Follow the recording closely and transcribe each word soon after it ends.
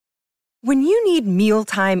When you need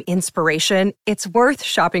mealtime inspiration, it's worth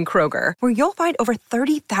shopping Kroger, where you'll find over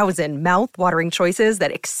 30,000 mouth-watering choices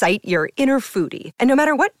that excite your inner foodie. And no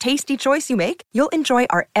matter what tasty choice you make, you'll enjoy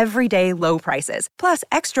our everyday low prices, plus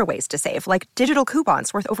extra ways to save, like digital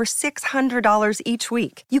coupons worth over $600 each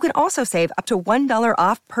week. You can also save up to $1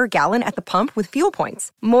 off per gallon at the pump with fuel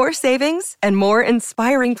points. More savings and more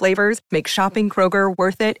inspiring flavors make shopping Kroger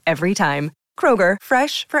worth it every time. Kroger,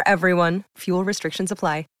 fresh for everyone. Fuel restrictions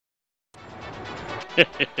apply.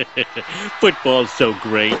 Football's so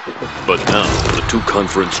great. But now, the two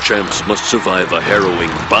conference champs must survive a harrowing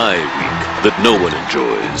bye week that no one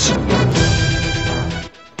enjoys.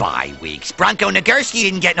 Bye weeks. Bronco Nagurski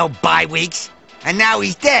didn't get no bye weeks. And now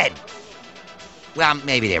he's dead. Well,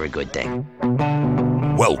 maybe they were a good thing.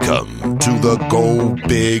 Welcome to the Go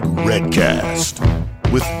Big Redcast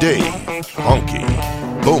with Dave, Honky,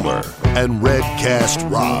 Boomer, and Redcast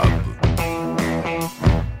Rob.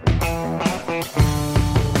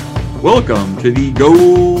 Welcome to the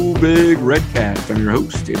Go Big Redcast. I'm your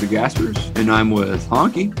host, David Gaspers, and I'm with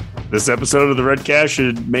Honky. This episode of the Redcast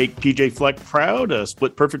should make PJ Fleck proud,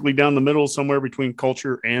 split perfectly down the middle somewhere between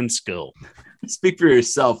culture and skill. Speak for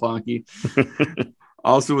yourself, Honky.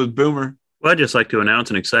 Also with Boomer. Well, I'd just like to announce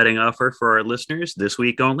an exciting offer for our listeners. This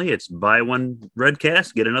week only, it's buy one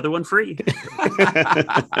Redcast, get another one free.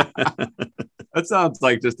 That sounds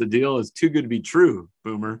like just a deal. It's too good to be true,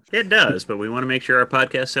 Boomer. It does, but we want to make sure our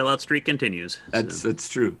podcast sellout streak continues. That's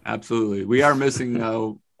true. Absolutely. We are missing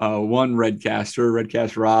one Redcaster.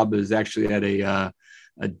 Redcast Rob is actually at a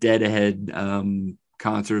Deadhead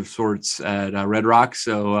concert of sorts at Red Rock.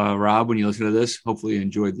 So, Rob, when you listen to this, hopefully you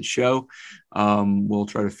enjoyed the show. We'll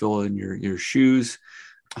try to fill in your shoes.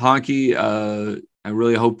 Honky, I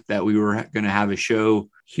really hope that we were going to have a show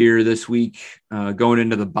here this week going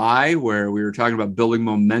into the bye where we were talking about building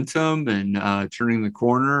momentum and turning the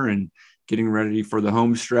corner and getting ready for the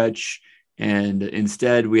home stretch. And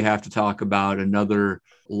instead, we have to talk about another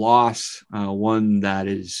loss, one that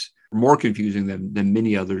is more confusing than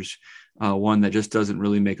many others, one that just doesn't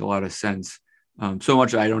really make a lot of sense. So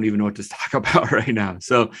much that I don't even know what to talk about right now.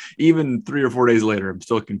 So even 3 or 4 days later, I'm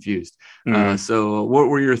still confused. So what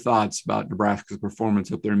were your thoughts about Nebraska's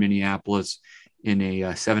performance up there in Minneapolis in a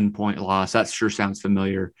 7-point loss? That sure sounds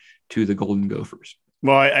familiar to the Golden Gophers.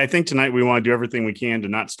 Well, I think tonight we want to do everything we can to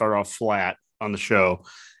not start off flat on the show.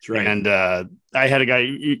 That's right. And I had a guy,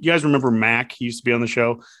 you guys remember Mac? He used to be on the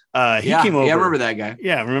show. He came over. Yeah, I remember that guy.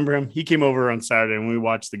 Yeah, remember him? He came over on Saturday and we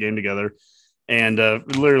watched the game together. And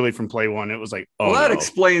literally from play one, it was like, oh, well, that no.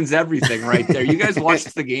 explains everything right there. You guys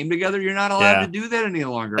watched the game together. You're not allowed to do that any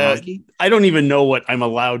longer, Mikey. I don't even know what I'm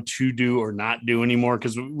allowed to do or not do anymore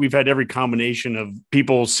because we've had every combination of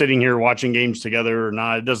people sitting here watching games together or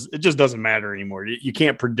not. It just doesn't matter anymore. You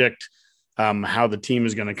can't predict how the team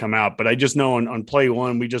is going to come out. But I just know on play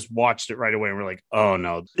one, we just watched it right away. And we're like, oh,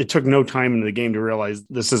 no. It took no time into the game to realize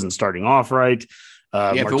this isn't starting off right.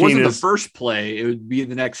 If it wasn't the first play, it would be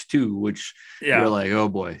the next two, which you're like, oh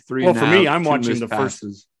boy, three. Well, for me, I'm watching the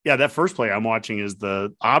passes. That first play I'm watching is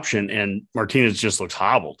the option, and Martinez just looks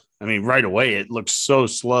hobbled. I mean, right away, it looks so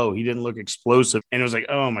slow. He didn't look explosive, and it was like,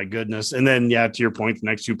 oh my goodness. And then, to your point, the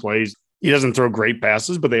next two plays, he doesn't throw great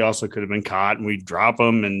passes, but they also could have been caught, and we drop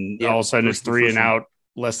them, and all of a sudden it's 3 and out,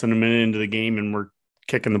 less than a minute into the game, and we're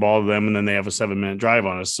kicking the ball to them, and then they have a 7-minute drive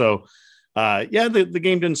on us. So. The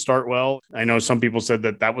game didn't start well. I know some people said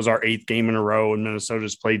that was our 8th game in a row and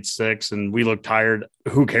Minnesota's played 6 and we look tired.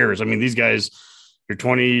 Who cares? I mean, these guys, you're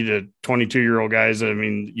 20 to 22-year-old guys. I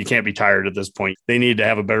mean, you can't be tired at this point. They need to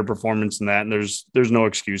have a better performance than that. And there's no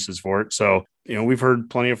excuses for it. So, we've heard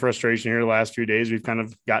plenty of frustration here the last few days. We've kind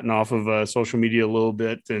of gotten off of social media a little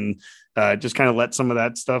bit and just kind of let some of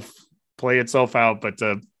that stuff play itself out. But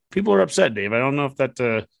people are upset, Dave. I don't know if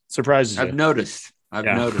that surprises you. I've noticed.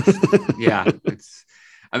 Yeah.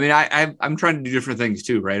 I'm trying to do different things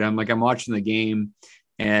too, right? I'm watching the game,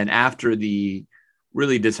 and after the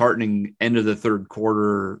really disheartening end of the third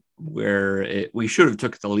quarter where we should have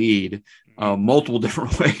took the lead multiple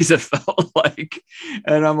different ways, it felt like,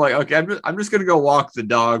 and I'm like, okay, I'm just going to go walk the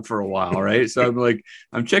dog for a while. Right. So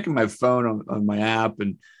I'm checking my phone on my app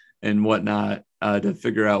and whatnot to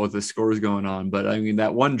figure out what the score is going on. But I mean,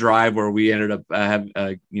 that one drive where we ended up got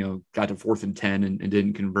to 4th and 10 and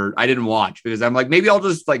didn't convert. I didn't watch because I'm like, maybe I'll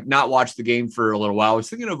just not watch the game for a little while. I was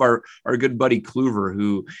thinking of our good buddy Kluver,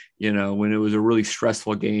 who, when it was a really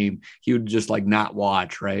stressful game, he would just not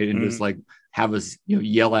watch. Right. And just have us,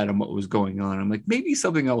 yell at him what was going on. I'm like, maybe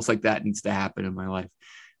something else like that needs to happen in my life.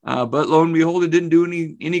 But lo and behold, it didn't do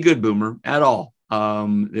any good, Boomer, at all.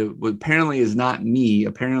 It apparently is not me.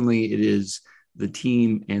 Apparently it is the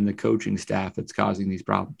team and the coaching staff that's causing these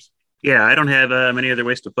problems. Yeah, I don't have many other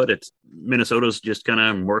ways to put it. Minnesota's just kind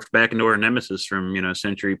of morphed back into our nemesis from, a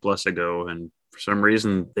century plus ago. And for some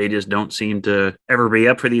reason, they just don't seem to ever be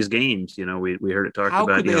up for these games. We heard it talked How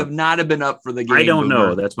about. How could they have not have been up for the game? I don't Boomer?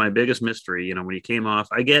 know. That's my biggest mystery. When you came off,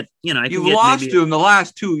 I get, You've lost to them the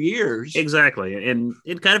last 2 years. Exactly. And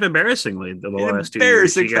it kind of embarrassingly the last 2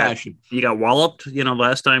 years. Embarrassing fashion. You got walloped,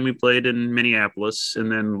 last time we played in Minneapolis. And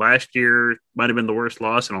then last year might have been the worst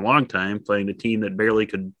loss in a long time, playing a team that barely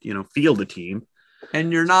could, field a team.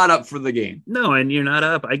 And you're not up for the game. No, and you're not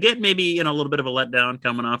up. I get maybe, a little bit of a letdown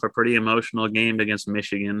coming off a pretty emotional game against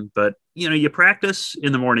Michigan. But, you practice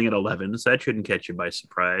in the morning at 11, so that shouldn't catch you by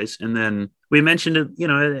surprise. And then we mentioned it,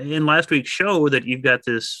 in last week's show that you've got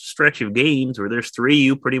this stretch of games where there's 3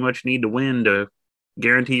 you pretty much need to win to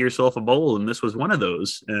guarantee yourself a bowl. And this was one of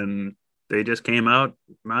those. And they just came out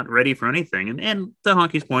not ready for anything. And to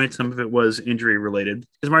Honky's point, some of it was injury related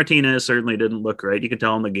because Martinez certainly didn't look right. You could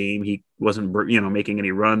tell in the game he wasn't, making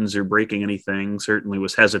any runs or breaking anything, certainly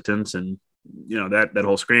was hesitant. And, that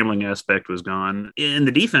whole scrambling aspect was gone. And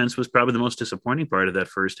the defense was probably the most disappointing part of that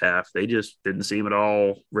first half. They just didn't seem at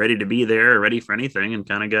all ready to be there or ready for anything and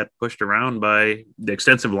kind of got pushed around by the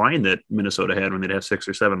extensive line that Minnesota had when they'd have 6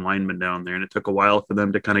 or 7 linemen down there. And it took a while for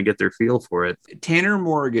them to kind of get their feel for it. Tanner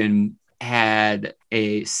Morgan had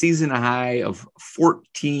a season high of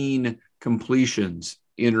 14 completions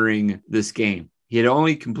entering this game. He had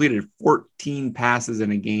only completed 14 passes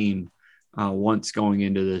in a game once going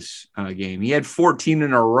into this game. He had 14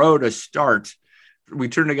 in a row to start. We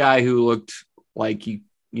turned a guy who looked like he,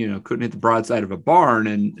 couldn't hit the broadside of a barn,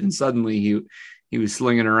 and suddenly he was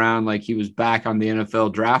slinging around like he was back on the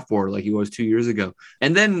NFL draft board like he was 2 years ago.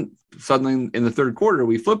 And then suddenly in the third quarter,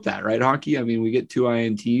 we flipped that, right, Honky? I mean, we get 2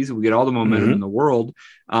 INTs, we get all the momentum in the world,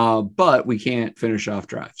 but we can't finish off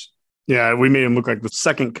drives. Yeah, we made him look like the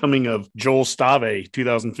second coming of Joel Stave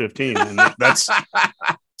 2015. And it's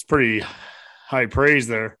pretty high praise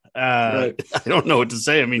there. Right. I don't know what to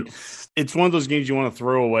say. I mean, it's one of those games you want to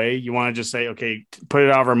throw away. You want to just say, okay, put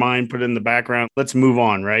it out of our mind, put it in the background. Let's move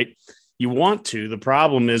on, right? You want to. The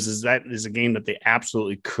problem is that is a game that they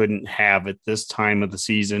absolutely couldn't have at this time of the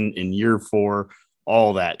season in year 4,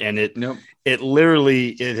 all that. And it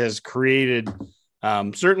literally has created,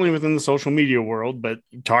 certainly within the social media world, but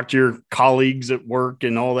talk to your colleagues at work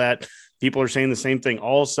and all that. People are saying the same thing.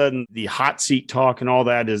 All of a sudden, the hot seat talk and all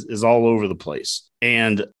that is all over the place.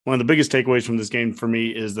 And one of the biggest takeaways from this game for me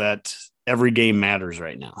is that every game matters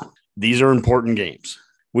right now. These are important games.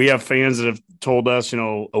 We have fans that have told us,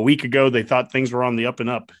 a week ago, they thought things were on the up and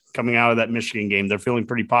up coming out of that Michigan game. They're feeling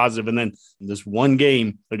pretty positive. And then this one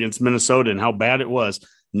game against Minnesota and how bad it was,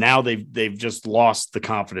 now they've just lost the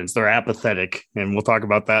confidence. They're apathetic. And we'll talk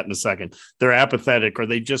about that in a second. They're apathetic, or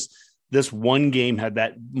this one game had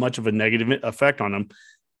that much of a negative effect on them.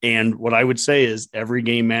 And what I would say is every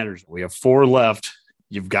game matters. We have 4 left.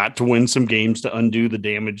 You've got to win some games to undo the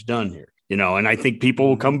damage done here. And I think people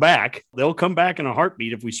will come back. They'll come back in a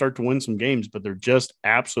heartbeat if we start to win some games, but they're just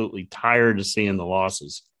absolutely tired of seeing the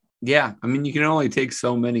losses. Yeah. I mean, you can only take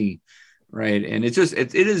so many, right? And it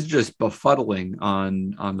is just befuddling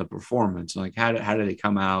on the performance. Like how do they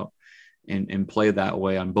come out and play that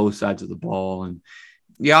way on both sides of the ball? And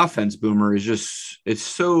the offense, Boomer, it's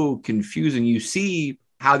so confusing. You see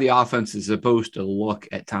how the offense is supposed to look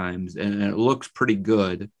at times, and it looks pretty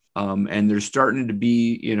good. And there's starting to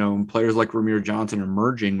be, players like Ramir Johnson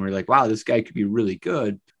emerging where you're like, wow, this guy could be really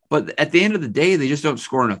good. But at the end of the day, they just don't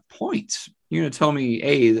score enough points. You're going to tell me,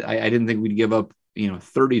 hey, I didn't think we'd give up,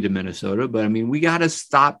 30 to Minnesota. But I mean, we got to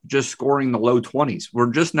stop just scoring the low 20s.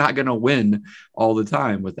 We're just not going to win all the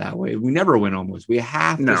time with that way. We never win almost. We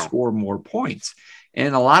have to score more points.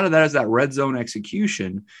 And a lot of that is that red zone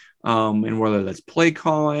execution. And whether that's play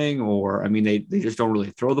calling or, I mean, they just don't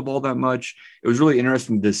really throw the ball that much. It was really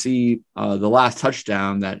interesting to see the last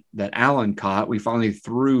touchdown that Allen caught. We finally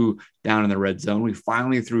threw down in the red zone. We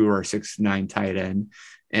finally threw our 6'9" tight end.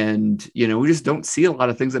 And, we just don't see a lot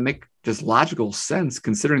of things that make just logical sense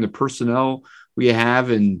considering the personnel we have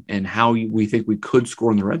and how we think we could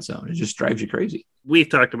score in the red zone. It just drives you crazy. We've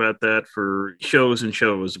talked about that for shows and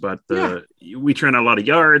shows about we turn out a lot of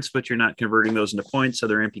yards, but you're not converting those into points. So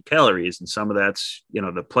they're empty calories. And some of that's,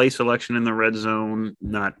 the play selection in the red zone,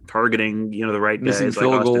 not targeting, the right missing guys like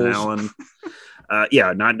Austin goals. Allen.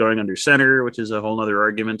 Not going under center, which is a whole other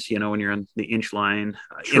argument, when you're on the inch line,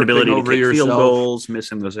 inability to kick field goals,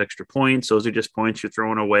 missing those extra points. Those are just points you're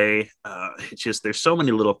throwing away. It's just, there's so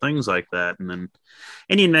many little things like that. And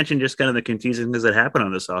you mentioned just kind of the confusing things that happen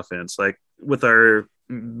on this offense, like with our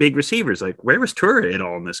big receivers, like where was Toure at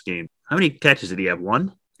all in this game? How many catches did he have?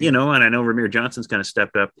 1? And I know Ramir Johnson's kind of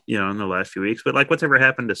stepped up, in the last few weeks, but like what's ever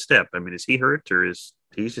happened to Step? I mean, is he hurt or is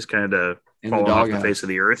he's just kind of falling off the face of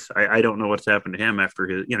the earth? I don't know what's happened to him after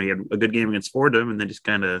his, he had a good game against Fordham and then just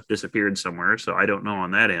kind of disappeared somewhere. So I don't know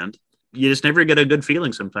on that end. You just never get a good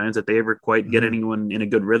feeling sometimes that they ever quite get anyone in a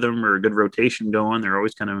good rhythm or a good rotation going. They're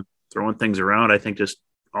always kind of throwing things around. I think just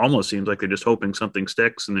almost seems like they're just hoping something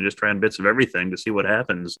sticks and they're just trying bits of everything to see what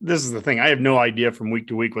happens. This is the thing. I have no idea from week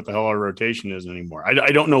to week what the hell our rotation is anymore.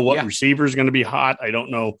 I don't know what receiver is going to be hot. I don't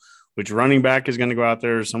know which running back is going to go out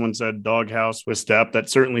there. Someone said doghouse with Step. That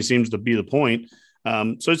certainly seems to be the point.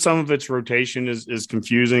 So some of its rotation is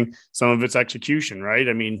confusing. Some of its execution, right?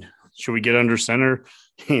 I mean, should we get under center?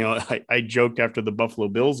 I joked after the Buffalo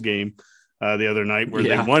Bills game the other night where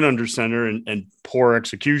they went under center and poor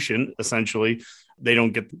execution, essentially. They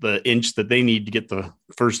don't get the inch that they need to get the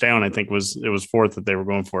first down. I think it was fourth that they were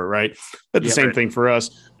going for it, right? But the same thing for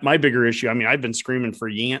us. My bigger issue, I mean, I've been screaming for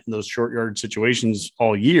Yant in those short yard situations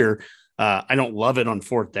all year. I don't love it on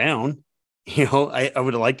fourth down. I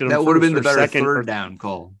would have liked it. That would have been the better third down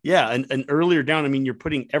call. Yeah, and earlier down, I mean, you're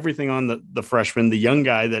putting everything on the freshman, the young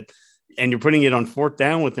guy and you're putting it on fourth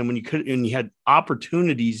down with him when you had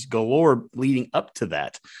opportunities galore leading up to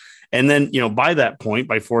that. And then, by that point,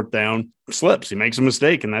 by fourth down, slips. He makes a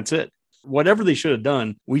mistake, and that's it. Whatever they should have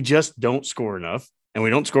done, we just don't score enough. And we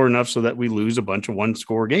don't score enough so that we lose a bunch of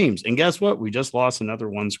one-score games. And guess what? We just lost another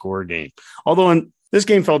one-score game. Although this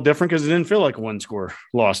game felt different because it didn't feel like a one-score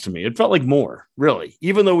loss to me. It felt like more, really.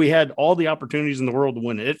 Even though we had all the opportunities in the world to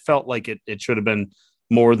win it, it felt like it should have been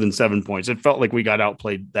more than 7 points. It felt like we got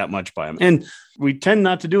outplayed that much by them. And we tend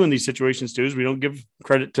not to do in these situations too, is we don't give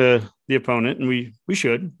credit to the opponent, and we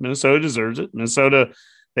should. Minnesota deserves it. Minnesota,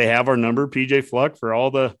 they have our number, PJ Fluck, for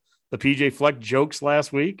all the PJ Fluck jokes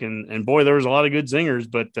last week. And boy, there was a lot of good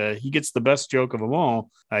zingers, but he gets the best joke of them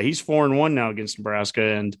all. He's 4-1 now against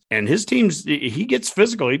Nebraska, and his team's, he gets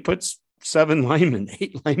physical. He puts 8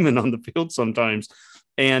 linemen on the field sometimes.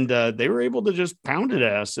 And they were able to just pound it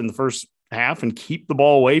at us in the first half and keep the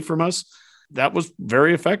ball away from us. That was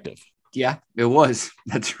very effective. Yeah, it was.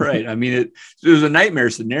 That's right. I mean, it was a nightmare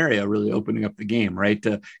scenario really opening up the game, right?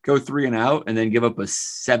 To go 3 and out and then give up a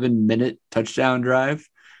 7-minute touchdown drive.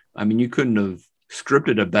 I mean, you couldn't have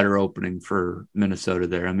scripted a better opening for Minnesota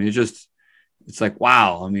there. I mean, it's like,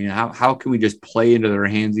 wow. I mean, how can we just play into their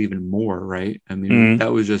hands even more, right? I mean,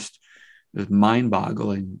 that was just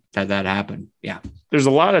mind-boggling that happened. Yeah. There's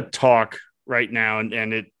a lot of talk right now,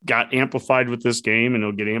 and it got amplified with this game, and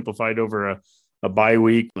it'll get amplified over a bye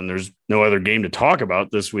week when there's no other game to talk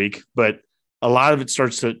about this week. But a lot of it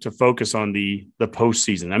starts to focus on the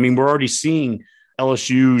postseason. I mean, we're already seeing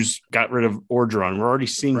LSU's got rid of Orgeron. We're already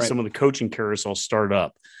seeing some of the coaching carousel start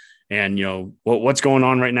up, and what's going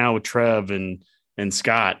on right now with Trev and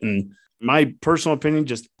Scott. And my personal opinion,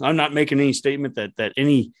 I'm not making any statement that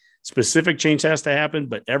any specific change has to happen,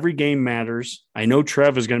 but every game matters. I know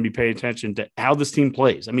Trev is going to be paying attention to how this team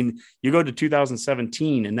plays. I mean, you go to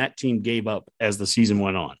 2017 and that team gave up as the season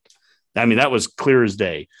went on. I mean, that was clear as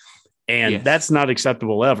day. And that's not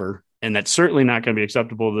acceptable ever. And that's certainly not going to be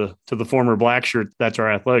acceptable to the former black shirt. That's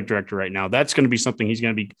our athletic director right now. That's going to be something he's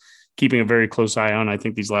going to be keeping a very close eye on, I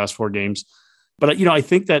think, these last 4 games. But, I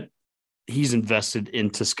think that he's invested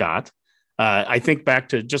into Scott. I think back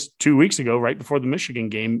to just 2 weeks ago, right before the Michigan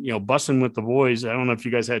game, bussing with the boys. I don't know if you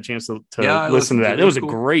guys had a chance to listen to that. It was a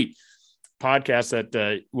great podcast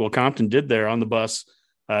that Will Compton did there on the bus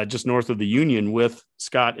just north of the Union with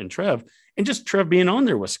Scott and Trev. And just Trev being on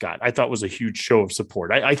there with Scott, I thought was a huge show of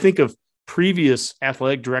support. I think of previous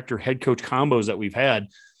athletic director head coach combos that we've had.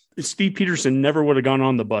 Steve Peterson never would have gone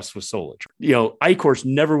on the bus with Solich. Eichhorst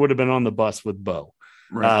never would have been on the bus with Bo.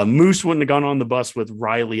 Right. Moose wouldn't have gone on the bus with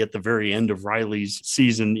Riley at the very end of Riley's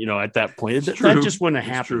season, at that point. That just wouldn't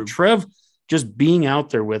have happened. Trev just being out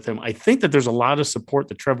there with him. I think that there's a lot of support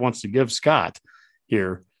that Trev wants to give Scott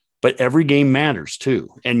here, but every game matters too.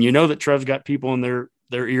 And that Trev's got people in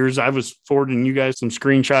their ears. I was forwarding you guys some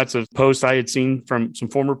screenshots of posts I had seen from some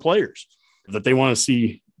former players that they want to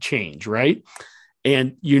see change, right?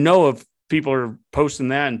 And if people are posting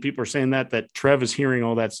that and people are saying that Trev is hearing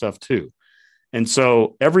all that stuff too. And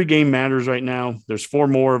so every game matters right now. There's 4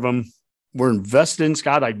 more of them. We're invested in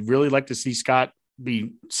Scott. I'd really like to see Scott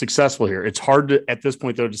be successful here. It's hard at this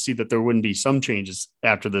point, though, to see that there wouldn't be some changes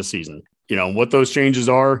after this season. What those changes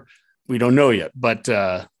are, we don't know yet. But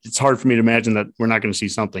it's hard for me to imagine that we're not going to see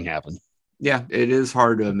something happen. Yeah, it is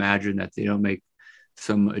hard to imagine that they don't make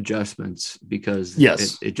some adjustments because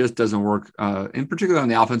it just doesn't work. In particular on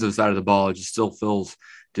the offensive side of the ball, it just still feels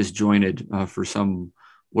disjointed for some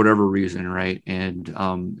whatever reason, right?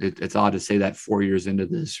 And it's odd to say that 4 years into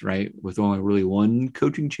this, right, with only really one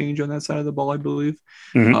coaching change on that side of the ball, I believe.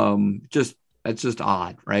 That's just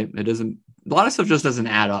odd, right? It doesn't. A lot of stuff just doesn't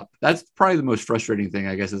add up. That's probably the most frustrating thing,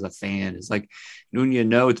 I guess, as a fan, is like when you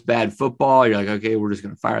know it's bad football, you're like, okay, we're just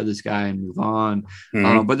going to fire this guy and move on.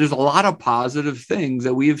 But there's a lot of positive things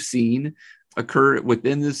that we have seen occur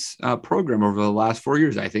within this program over the last 4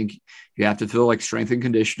 years. I think you have to feel like strength and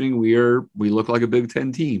conditioning. We look like a Big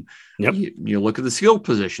Ten team. Yep. You look at the skill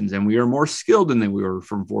positions, and we are more skilled than we were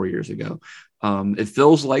from 4 years ago. It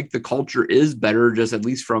feels like the culture is better, just at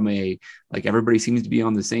least from like everybody seems to be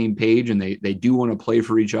on the same page, and they do want to play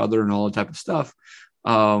for each other and all that type of stuff.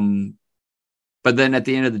 But then at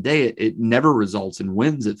the end of the day, it never results in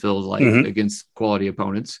wins, it feels like, against quality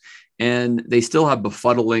opponents. And they still have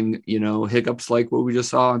befuddling, hiccups like what we just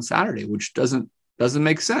saw on Saturday, which doesn't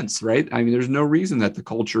make sense, right? I mean, there's no reason that the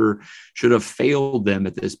culture should have failed them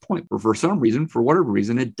at this point, or for some reason, for whatever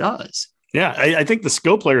reason, it does. Yeah, I think the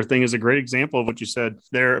skill player thing is a great example of what you said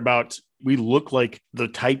there about we look like the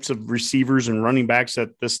types of receivers and running backs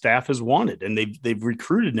that the staff has wanted, and they've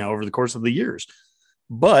recruited now over the course of the years.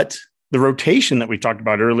 But the rotation that we talked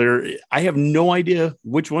about earlier, I have no idea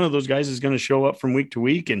which one of those guys is going to show up from week to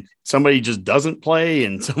week, and somebody just doesn't play,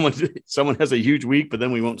 and someone has a huge week, but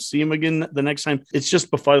then we won't see him again the next time. It's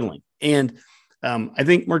just befuddling. And I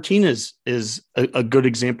think Martinez is a good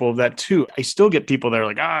example of that too. I still get people that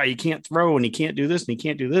are like, he can't throw and he can't do this and he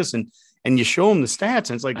can't do this. And you show him the stats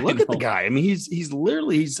and it's like, look at the guy. I mean, he's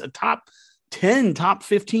literally a top 10, top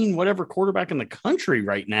 15, whatever quarterback in the country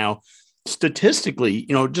right now, statistically,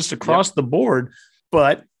 just across the board,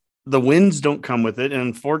 but the wins don't come with it. And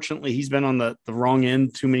unfortunately, he's been on the wrong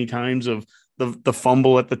end too many times of the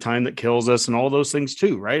fumble at the time that kills us and all those things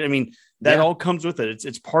too. Right. I mean, that all comes with it.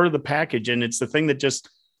 It's part of the package. And it's the thing that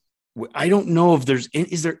I don't know if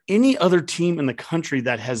is there any other team in the country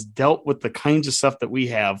that has dealt with the kinds of stuff that we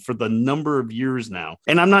have for the number of years now?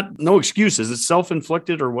 And no excuses. It's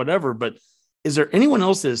self-inflicted or whatever, but is there anyone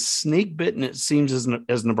else that is snake bitten, it seems,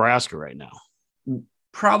 as Nebraska right now?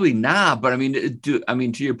 Probably not. But I mean,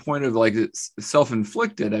 to your point of like it's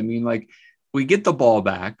self-inflicted, I mean, like we get the ball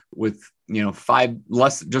back with,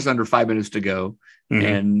 just under 5 minutes to go.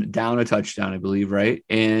 And down a touchdown, I believe, right?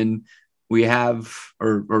 And we have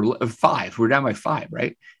or 5. We're down by 5,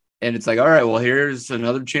 right? And it's like, all right, well, here's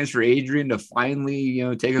another chance for Adrian to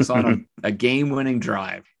finally, take us on a game-winning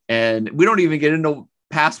drive. And we don't even get into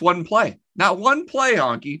past one play. Not one play,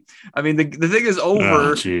 Honky. I mean, the thing is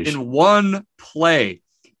over in one play.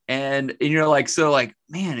 And you're like,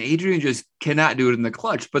 man, Adrian just cannot do it in the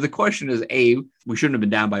clutch. But the question is, we shouldn't have been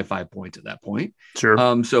down by 5 points at that point.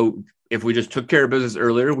 Sure. So if we just took care of business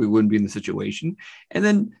earlier, we wouldn't be in the situation.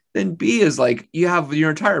 And then B is like, you have your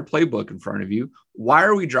entire playbook in front of you. Why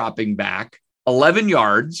are we dropping back 11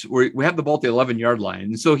 yards? We have the ball at the 11-yard line.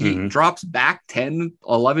 And so he drops back 10,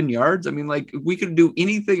 11 yards. I mean, like we could do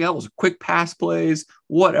anything else, quick pass plays,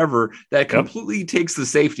 whatever, that completely takes the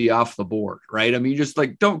safety off the board, right? I mean, just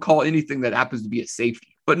like don't call anything that happens to be a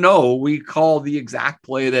safety. But no, we call the exact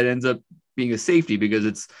play that ends up being a safety because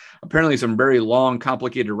it's apparently some very long,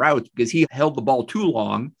 complicated routes because he held the ball too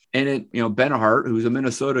long. And Benahart, who's a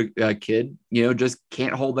Minnesota kid, just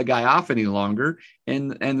can't hold the guy off any longer.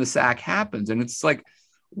 And the sack happens. And it's like,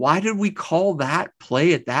 why did we call that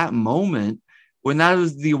play at that moment when that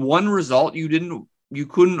was the one result you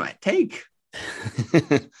couldn't take?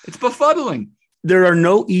 It's befuddling. There are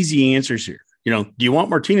no easy answers here. Do you want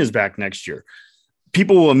Martinez back next year?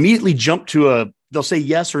 People will immediately jump to they'll say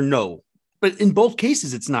yes or no. But in both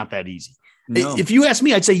cases, it's not that easy. No. If you ask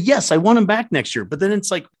me, I'd say, yes, I want him back next year. But then it's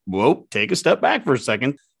like, whoa, take a step back for a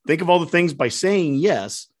second. Think of all the things by saying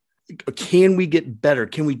yes. Can we get better?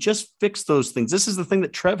 Can we just fix those things? This is the thing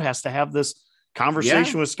that Trev has to have this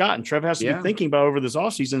conversation with Scott. And Trev has to be thinking about over this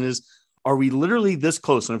offseason is, are we literally this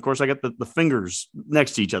close? And of course, I got the fingers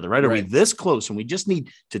next to each other, right? Are we this close? And we just need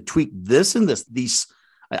to tweak this and this. These,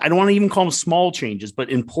 I don't want to even call them small changes, but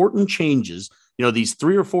important changes. These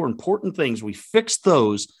 3 or 4 important things, we fix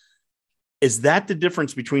those. Is that the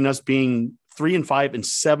difference between us being 3-5 and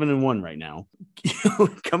 7-1 right now?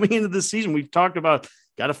 Coming into this season, we've talked about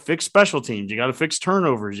got to fix special teams. You got to fix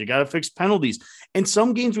turnovers. You got to fix penalties. And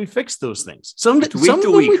some games we fix those things. It's week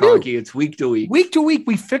to week, Honky. It's week to week. Week to week,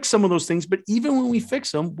 we fix some of those things. But even when we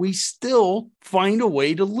fix them, we still find a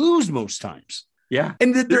way to lose most times. Yeah.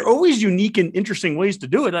 And they're always unique and interesting ways to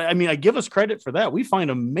do it. I mean, I give us credit for that. We find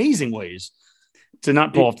amazing ways to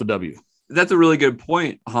not pull off the W. That's a really good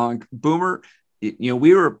point, Honk. Boomer,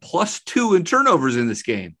 we were +2 in turnovers in this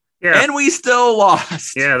game. Yeah. And we still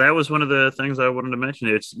lost. Yeah, that was one of the things I wanted to mention.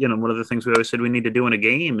 It's, one of the things we always said we need to do in a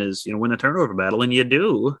game is, win the turnover battle, and you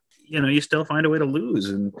do. You still find a way to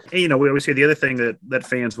lose. And we always say the other thing that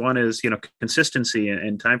fans want is, consistency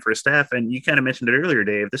and time for a staff. And you kind of mentioned it earlier,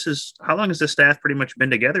 Dave. How long has the staff pretty much been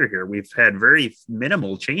together here? We've had very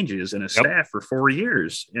minimal changes in a staff for 4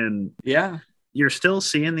 years. And you're still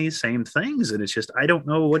seeing these same things. And it's just, I don't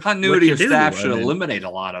know what continuity of staff should eliminate a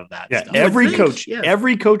lot of that. Yeah, stuff.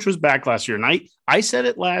 Every coach was back last year. And I said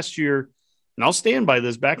it last year, and I'll stand by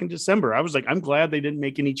this back in December. I was like, I'm glad they didn't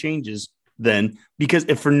make any changes then, because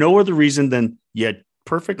if for no other reason than you had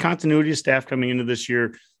perfect continuity of staff coming into this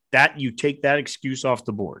year, that you take that excuse off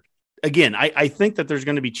the board. Again, I think that there's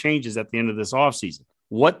going to be changes at the end of this offseason.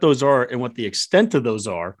 What those are and what the extent of those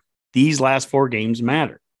are, these last 4 games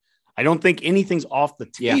matter. I don't think anything's off the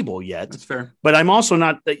table yet. That's fair. But I'm also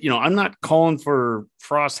not, I'm not calling for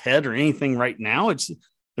Frost's head or anything right now.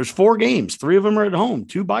 There's 4 games. 3 of them are at home,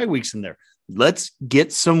 2 bye weeks in there. Let's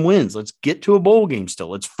get some wins. Let's get to a bowl game still.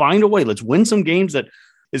 Let's find a way. Let's win some games that,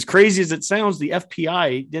 as crazy as it sounds, the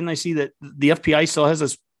FPI, didn't I see that the FPI still has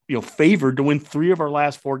us, favored to win 3 of our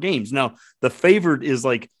last 4 games. Now, the favored is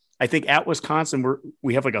like, I think at Wisconsin,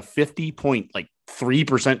 we have like a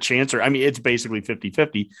 50.3% chance, or it's basically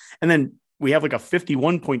 50-50. And then we have like a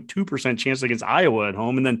 51.2% chance against Iowa at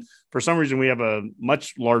home. And then for some reason, we have a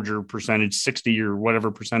much larger percentage, 60 or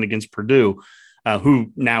whatever percent against Purdue,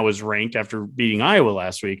 who now is ranked after beating Iowa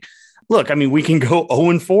last week. Look, we can go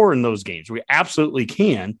 0-4 in those games. We absolutely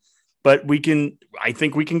can. But I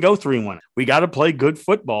think we can go 3-1. We got to play good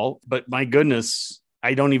football. But my goodness,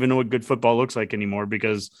 I don't even know what good football looks like anymore,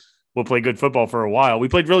 because we'll play good football for a while. We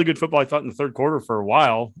played really good football, I thought, in the third quarter for a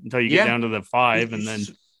while until you get down to the 5 and then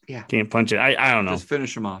can't punch it. I don't know. Just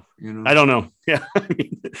finish them off. I don't know. Yeah.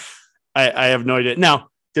 I have no idea. Now,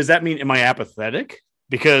 does that mean, am I apathetic?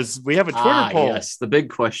 Because we have a Twitter poll. Yes, the big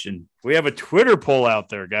question. We have a Twitter poll out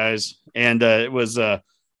there, guys. And it was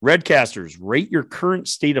Redcasters, rate your current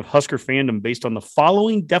state of Husker fandom based on the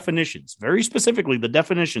following definitions. Very specifically, the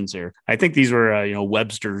definitions here. I think these were,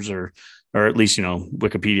 Webster's or at least,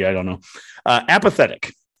 Wikipedia. I don't know.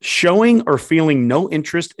 Apathetic, showing or feeling no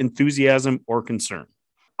interest, enthusiasm, or concern.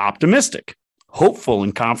 Optimistic, hopeful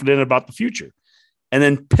and confident about the future. And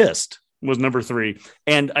then pissed was number 3.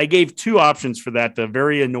 And I gave 2 options for that, the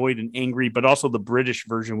very annoyed and angry, but also the British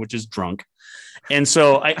version, which is drunk. And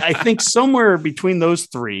so I think somewhere between those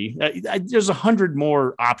 3, there's 100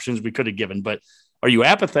 more options we could have given, but are you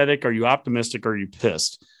apathetic? Are you optimistic? Are you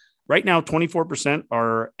pissed? Right now, 24%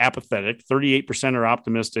 are apathetic, 38% are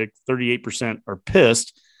optimistic, 38% are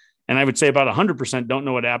pissed. And I would say about 100% don't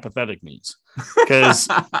know what apathetic means, because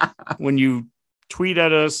when you tweet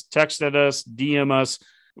at us, text at us, DM us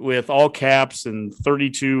with all caps and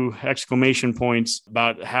 32 exclamation points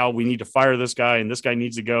about how we need to fire this guy and this guy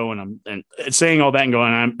needs to go, and I'm saying all that and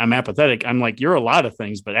going, I'm apathetic. I'm like, you're a lot of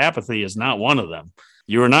things, but apathy is not one of them.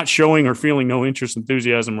 You are not showing or feeling no interest,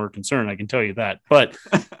 enthusiasm, or concern. I can tell you that. But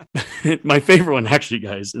my favorite one, actually,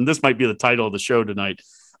 guys, and this might be the title of the show tonight.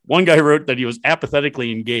 One guy wrote that he was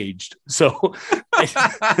apathetically engaged. So I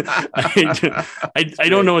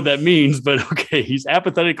don't know what that means, but okay, he's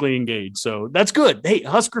apathetically engaged. So that's good. Hey,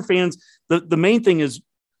 Husker fans, the main thing is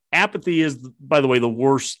apathy is, by the way, the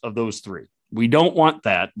worst of those 3. We don't want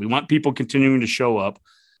that. We want people continuing to show up.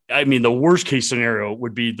 The worst case scenario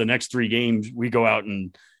would be the next 3 games we go out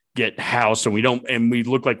and get housed and we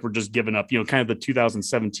look like we're just giving up, kind of the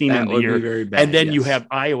 2017 end of the year. Very bad, and then you have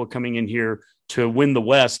Iowa coming in here to win the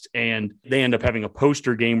West, and they end up having a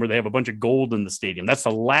poster game where they have a bunch of gold in the stadium. That's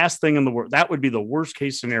the last thing in the world. That would be the worst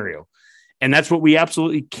case scenario. And that's what we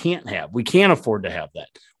absolutely can't have. We can't afford to have that.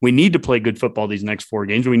 We need to play good football these next 4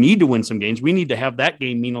 games. We need to win some games. We need to have that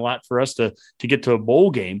game mean a lot for us to get to a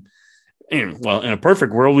bowl game. And, well, in a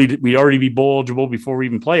perfect world, we'd already be bowl eligible before we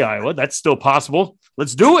even play Iowa. That's still possible.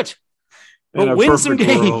 Let's do it. But win some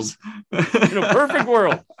games. In a perfect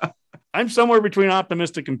world. I'm somewhere between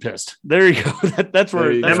optimistic and pissed. There you go. That's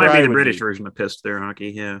where that might be the British version of pissed there,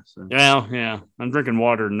 Honky. Yeah. So. Well, yeah. I'm drinking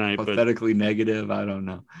water tonight. Pathetically negative. I don't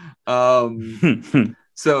know.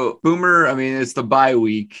 So Boomer, it's the bye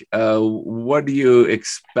week. What do you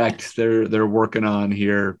expect they're working on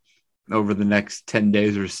here over the next 10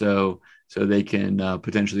 days or so they can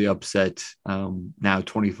potentially upset now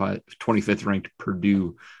 25th ranked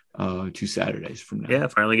Purdue 2 Saturdays from now? Yeah,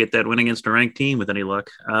 finally get that win against a ranked team with any luck.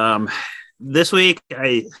 This week,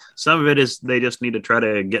 some of it is they just need to try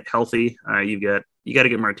to get healthy. You got to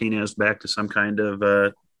get Martinez back to some kind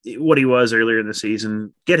of what he was earlier in the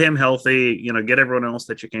season. Get him healthy. Get everyone else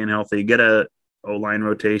that you can healthy. Get a O-line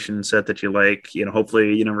rotation set that you like.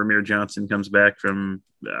 Hopefully, Ramir Johnson comes back from,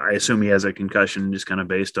 I assume he has a concussion just kind of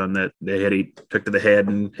based on that the hit he took to the head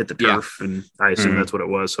and hit the turf. And I assume that's what it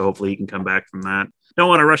was. So hopefully he can come back from that. Don't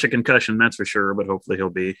want to rush a concussion, that's for sure, but hopefully he'll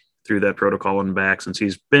be through that protocol and back, since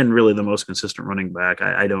he's been really the most consistent running back.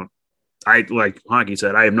 I like Honky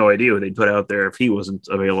said, I have no idea who they'd put out there if he wasn't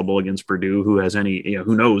available against Purdue. Who has any,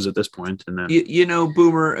 who knows at this point? And then,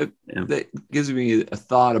 Boomer, that gives me a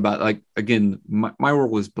thought about, like, again, my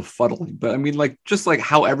world was befuddling, but I mean, like, just like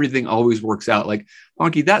how everything always works out. Like,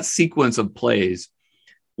 Honky, that sequence of plays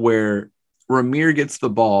where Ramir gets the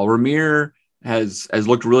ball, Ramir has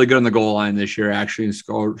looked really good on the goal line this year, actually, and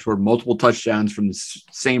scored multiple touchdowns from the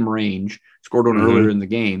same range, scored one earlier in the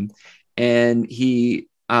game. And he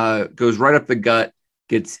goes right up the gut,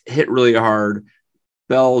 gets hit really hard,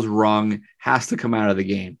 bell's rung, has to come out of the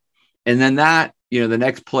game. And then that, the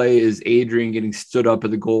next play is Adrian getting stood up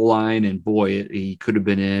at the goal line, and boy, he could have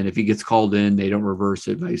been in. If he gets called in, they don't reverse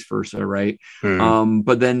it, vice versa, right?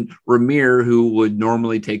 But then Ramir, who would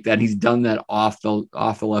normally take that, he's done that off the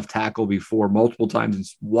left tackle before multiple times and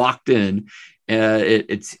walked in.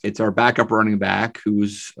 It's our backup running back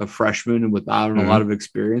who's a freshman and without a lot of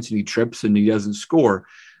experience, and he trips and he doesn't score.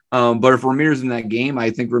 But if Ramir's in that game, I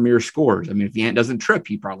think Ramir scores. I mean, if he doesn't trip,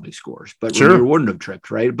 he probably scores, but Ramir wouldn't have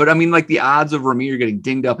tripped, right? But I mean, like, the odds of Ramir getting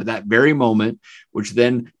dinged up at that very moment, which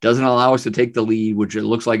then doesn't allow us to take the lead, which it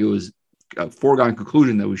looks like it was a foregone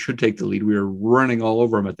conclusion that we should take the lead. We were running all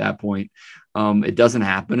over him at that point. It doesn't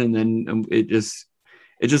happen. And then it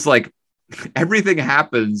just like everything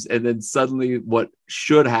happens. And then suddenly what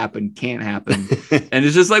should happen can't happen. And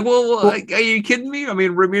it's just like, well, like, are you kidding me? I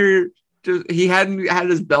mean, Ramir, he hadn't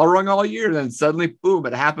had his bell rung all year, and then suddenly, boom,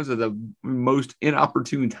 it happens at the most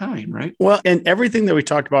inopportune time, right? Well, and everything that we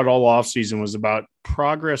talked about all offseason was about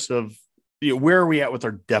progress of, where are we at with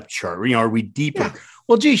our depth chart? Are we deeper? Yeah.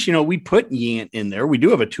 Well, geez, we put Yant in there. We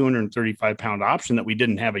do have a 235-pound option that we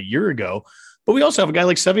didn't have a year ago, but we also have a guy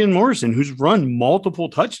like Sevian Morrison who's run multiple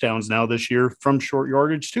touchdowns now this year from short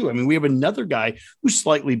yardage too. I mean, we have another guy who's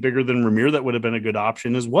slightly bigger than Ramir that would have been a good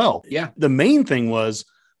option as well. Yeah. The main thing was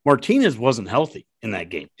Martinez wasn't healthy in that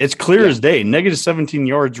game. It's clear as day, negative 17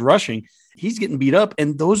 yards rushing. He's getting beat up.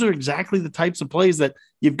 And those are exactly the types of plays that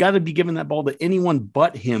you've got to be giving that ball to anyone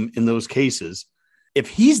but him in those cases. If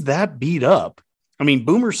he's that beat up, I mean,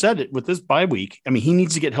 Boomer said it with this bye week. I mean, he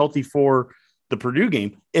needs to get healthy for the Purdue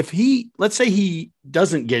game. Let's say he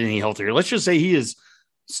doesn't get any healthier. Let's just say he is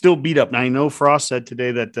still beat up. Now, I know Frost said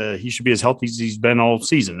today that he should be as healthy as he's been all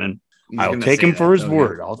season. And I'll take him for his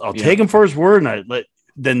word. I'll take him for his word. And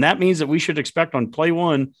then that means that we should expect on play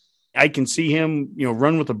one, I can see him,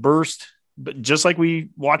 run with a burst, but just like we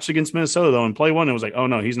watched against Minnesota, though, in play one, it was like, oh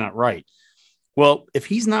no, he's not right. Well, if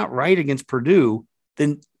he's not right against Purdue,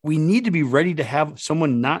 then we need to be ready to have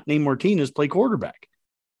someone not named Martinez play quarterback.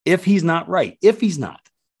 If he's not right,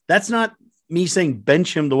 that's not me saying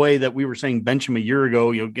bench him the way that we were saying bench him a year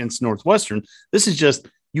ago, against Northwestern. This is just,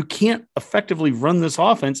 you can't effectively run this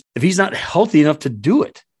offense if he's not healthy enough to do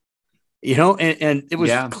it. And it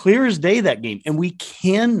was clear as day that game. And we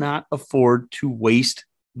cannot afford to waste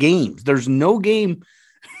games. There's no game.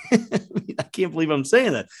 I can't believe I'm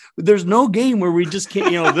saying that. But there's no game where we just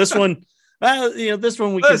can't, this one, this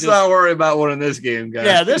one we Let's not worry about one in this game, guys.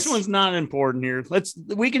 Yeah, this one's not important here.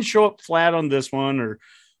 We can show up flat on this one or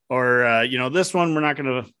this one, we're not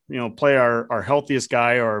going to, play our healthiest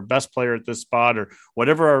guy or our best player at this spot or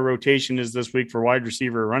whatever our rotation is this week for wide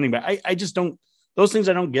receiver or running back. I just don't. Those things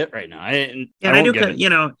I don't get right now. I do get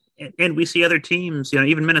it. And we see other teams,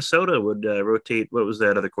 even Minnesota would rotate. What was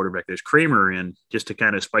that other quarterback? There's Kramer in just to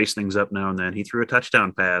kind of spice things up now and then. He threw a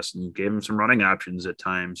touchdown pass and gave him some running options at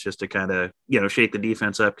times just to kind of, shake the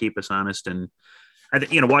defense up, keep us honest. And I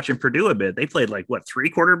think, watching Purdue a bit, they played 3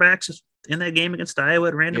 quarterbacks in that game against Iowa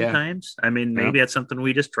at random times. I mean, maybe that's something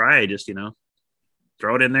we just try,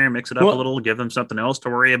 throw it in there, mix it up a little, give them something else to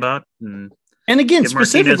worry about. And again,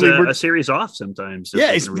 specifically, a series off sometimes.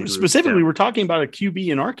 Yeah, specifically, we're talking about a QB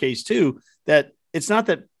in our case too. That it's not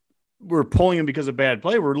that we're pulling him because of bad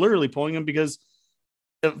play. We're literally pulling him because,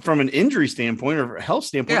 from an injury standpoint or a health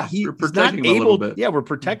standpoint, he's not able. Yeah, we're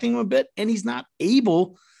protecting him a bit, and he's not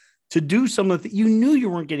able to do some of the. You knew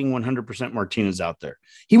you weren't getting 100% Martinez out there.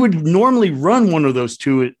 He would normally run one of those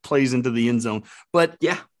two plays into the end zone, but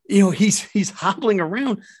he's hobbling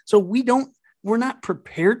around. So we're not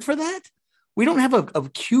prepared for that. We don't have a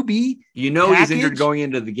QB. Package. He's injured going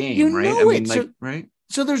into the game, right? Right.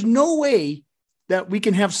 So there's no way that we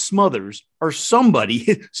can have Smothers or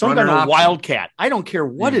somebody, some kind of wildcat. I don't care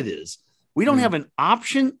what it is. We don't have an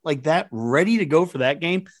option like that ready to go for that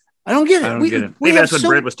game. I don't get it. I don't get it. Maybe that's what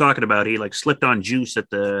Brett was talking about. He like slipped on juice at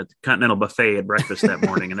the Continental Buffet at breakfast that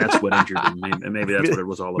morning, and that's what injured him. Maybe that's what it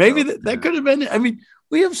was all about. Maybe that could have been it. I mean,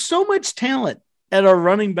 we have so much talent at our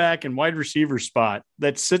running back and wide receiver spot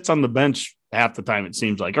that sits on the bench half the time, it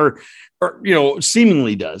seems like, or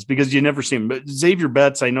seemingly does, because you never see him. But Xavier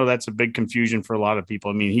Betts, I know that's a big confusion for a lot of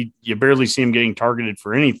people. I mean, you barely see him getting targeted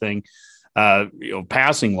for anything.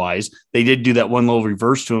 Passing wise, they did do that one little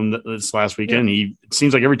reverse to him this last weekend. Yeah. It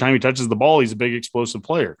seems like every time he touches the ball, he's a big explosive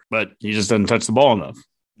player, but he just doesn't touch the ball enough.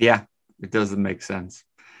 Yeah, it doesn't make sense.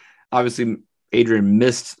 Obviously, Adrian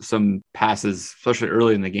missed some passes, especially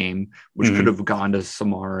early in the game, which could have gone to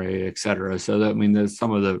Samari, et cetera. So that's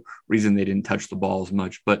some of the reason they didn't touch the ball as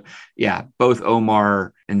much. But yeah, both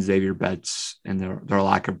Omar and Xavier Betts and their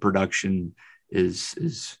lack of production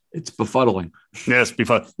is it's befuddling. Yes,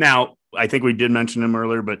 befuddling. Now, I think we did mention him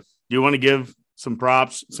earlier, but do you want to give some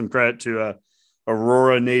props, some credit to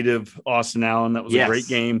Aurora native Austin Allen? That was a great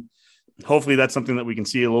game. Hopefully that's something that we can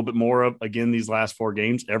see a little bit more of again these last 4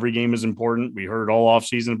 games. Every game is important. We heard all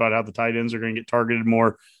offseason about how the tight ends are going to get targeted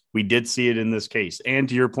more. We did see it in this case. And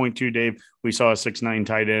to your point too, Dave, we saw a 6'9"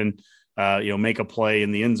 tight end make a play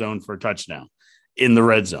in the end zone for a touchdown in the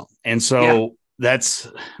red zone. And so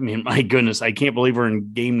my goodness, I can't believe we're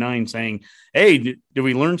in game 9 saying, hey, did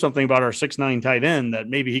we learn something about our 6'9" tight end that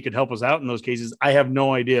maybe he could help us out in those cases? I have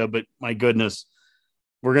no idea, but my goodness,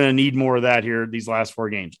 we're going to need more of that here these last 4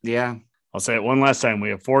 games. Yeah. I'll say it one last time. We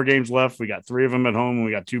have 4 games left. We got 3 of them at home, and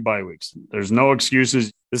we got 2 bye weeks. There's no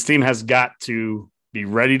excuses. This team has got to be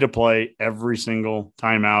ready to play every single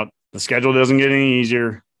time out. The schedule doesn't get any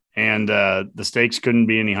easier, and the stakes couldn't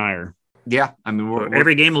be any higher. Yeah, I mean,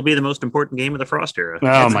 every game will be the most important game of the Frost era.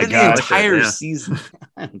 Oh my God! The entire season,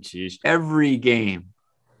 jeez, every game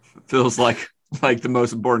feels like the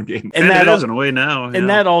most important game, and that is in a way now.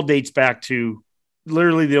 And that all dates back to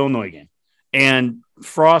literally the Illinois game, and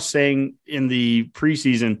Frost saying in the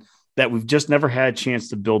preseason that we've just never had a chance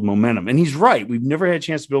to build momentum, and he's right. We've never had a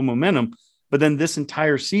chance to build momentum, but then this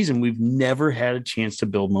entire season we've never had a chance to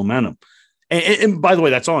build momentum. And by the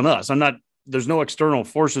way, that's on us. There's no external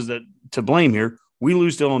forces to blame here. We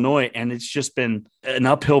lose to Illinois, and it's just been an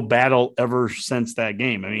uphill battle ever since that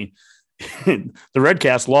game. I mean, the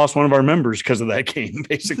Redcast lost one of our members because of that game,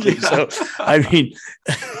 basically. Yeah. So, I mean,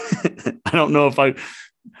 I don't know if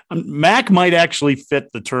Mac might actually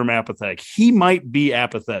fit the term apathetic. He might be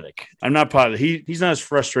apathetic. I'm not positive. He's not as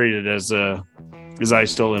frustrated as I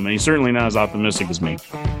still am, and he's certainly not as optimistic as me.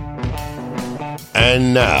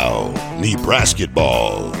 And now, Nebraska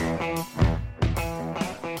ball.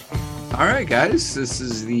 All right, guys, this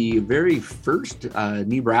is the very first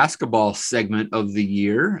Nebraska ball segment of the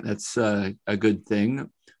year. That's a good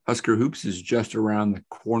thing. Husker Hoops is just around the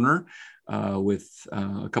corner with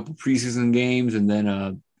a couple preseason games and then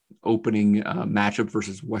an opening matchup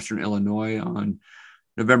versus Western Illinois on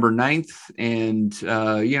November 9th. And,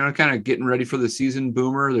 kind of getting ready for the season,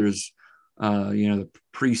 Boomer. There's, the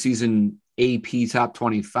preseason AP top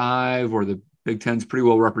 25 or the Big Ten's pretty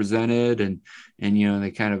well represented, and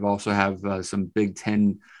they kind of also have some Big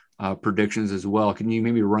Ten predictions as well. Can you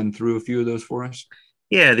maybe run through a few of those for us?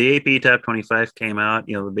 Yeah, the AP Top 25 came out.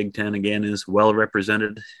 The Big Ten again is well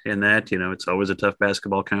represented in that. It's always a tough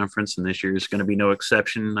basketball conference, and this year is going to be no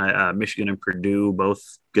exception. Michigan and Purdue both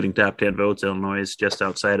getting top 10 votes. Illinois is just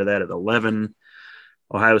outside of that at 11.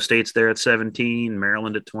 Ohio State's there at 17,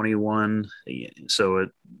 Maryland at 21. So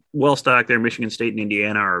well stocked there. Michigan State and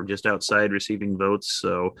Indiana are just outside receiving votes.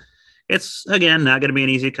 So it's, again, not going to be an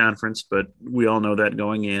easy conference, but we all know that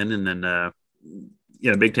going in. And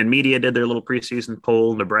then, Big Ten Media did their little preseason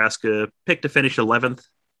poll. Nebraska picked to finish 11th.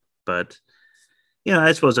 But,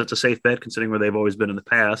 I suppose that's a safe bet considering where they've always been in the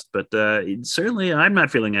past. But certainly I'm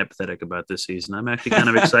not feeling apathetic about this season. I'm actually kind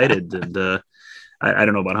of excited. And I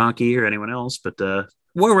don't know about Honky or anyone else, but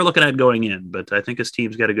where we're looking at going in, but I think this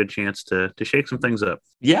team's got a good chance to shake some things up.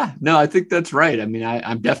 Yeah, no, I think that's right. I mean,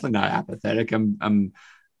 I'm definitely not apathetic. I'm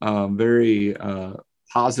very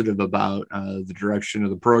positive about the direction of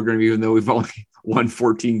the program, even though we've only won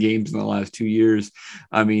 14 games in the last 2 years.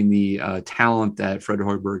 I mean, the talent that Fred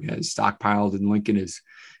Hoiberg has stockpiled in Lincoln is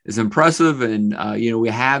impressive. And, we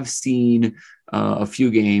have seen a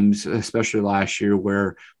few games, especially last year,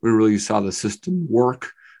 where we really saw the system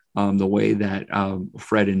work the way that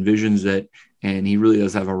Fred envisions it. And he really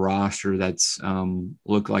does have a roster that's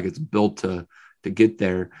look like it's built to get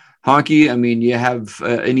there. Honky, I mean, you have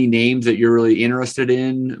any names that you're really interested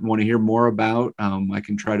in, want to hear more about? I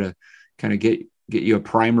can try to kind of get you a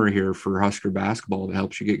primer here for Husker basketball that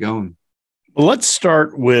helps you get going. Well, let's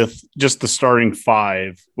start with just the starting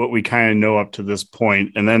five, what we kind of know up to this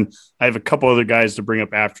point. And then I have a couple other guys to bring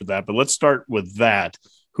up after that. But let's start with that.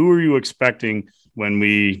 Who are you expecting when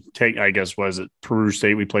we take, I guess, was it Peru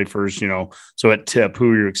State we played first, so at tip,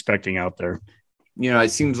 who are you expecting out there?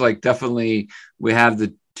 It seems like definitely we have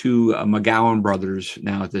the two McGowan brothers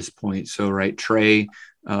now at this point. So, right, Trey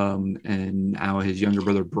and now his younger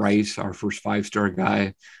brother, Bryce, our first 5-star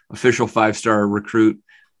guy, official 5-star recruit.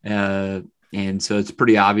 And so it's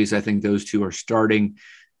pretty obvious. I think those two are starting.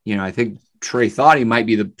 I think Trey thought he might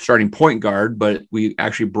be the starting point guard, but we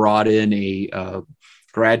actually brought in a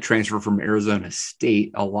grad transfer from Arizona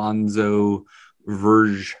State, Alonzo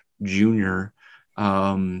Verge Jr.,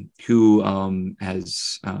 who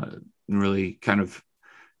has really kind of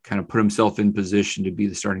put himself in position to be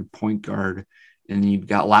the starting point guard. And then you've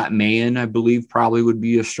got Lat Mayan, I believe, probably would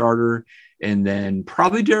be a starter. And then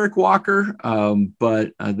probably Derek Walker.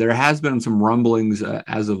 But there has been some rumblings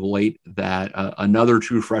as of late that another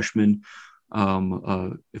true freshman,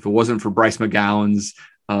 if it wasn't for Bryce McGowan's,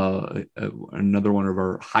 another one of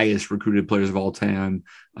our highest recruited players of all time,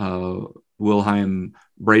 Wilhelm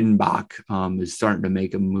Bradenbach, is starting to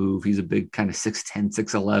make a move. He's a big kind of 6'10",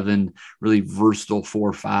 6'11", really versatile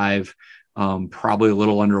 4'5", probably a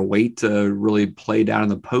little underweight to really play down in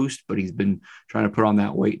the post, but he's been trying to put on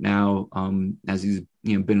that weight now, as he's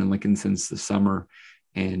been in Lincoln since the summer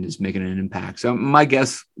and is making an impact. So my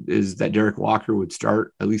guess is that Derek Walker would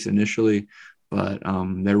start, at least initially, but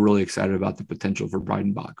they're really excited about the potential for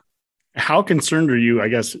Breidenbach. How concerned are you, I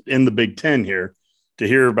guess, in the Big Ten here to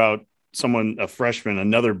hear about someone, a freshman,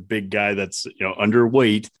 another big guy that's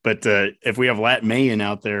underweight, but if we have Lat Mayan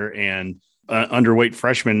out there and underweight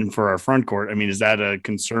freshman for our front court, I mean, is that a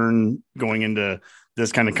concern going into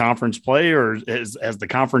this kind of conference play, or has the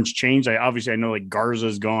conference changed? I know like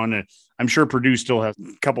Garza's gone, and I'm sure Purdue still has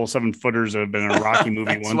a couple of 7-footers that have been in a Rocky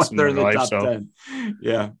movie once in their life. Top so 10.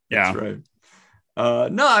 Yeah, that's right.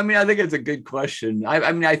 No, I mean, I think it's a good question.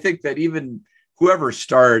 I think that even whoever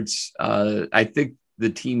starts, I think the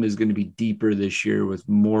team is going to be deeper this year with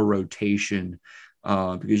more rotation,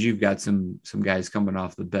 because you've got some guys coming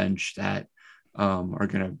off the bench that are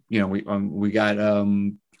going to, we got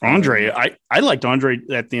Andre. I liked Andre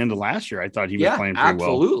at the end of last year. I thought he was playing pretty well.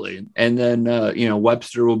 Absolutely. And then,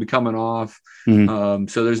 Webster will be coming off. Mm-hmm.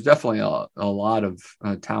 So there's definitely a lot of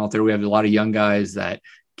talent there. We have a lot of young guys that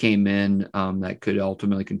came in that could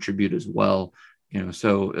ultimately contribute as well.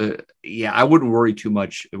 I wouldn't worry too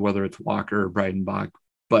much whether it's Walker or Breidenbach,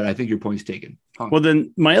 but I think your point's taken. Well,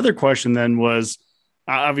 then my other question then was,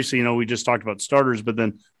 obviously, we just talked about starters, but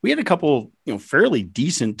then we had a couple, fairly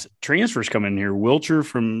decent transfers come in here. Wilcher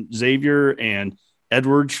from Xavier and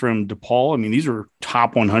Edwards from DePaul. I mean, these are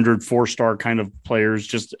top 100 4-star kind of players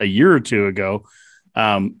just a year or two ago.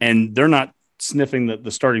 And they're not sniffing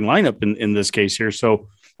the starting lineup in this case here. So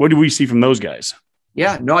what do we see from those guys?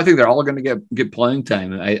 Yeah, no, I think they're all going to get playing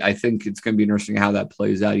time. I think it's going to be interesting how that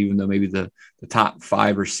plays out, even though maybe the top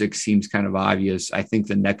 5 or 6 seems kind of obvious. I think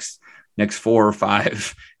the next 4 or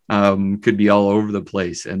 5 could be all over the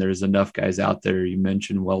place. And there's enough guys out there. You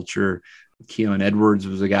mentioned Welcher. Keon Edwards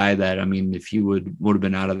was a guy that, if he would have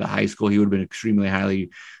been out of the high school, he would have been extremely highly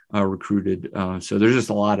recruited. So there's just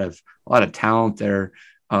a lot of talent there,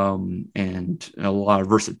 and a lot of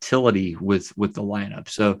versatility with the lineup.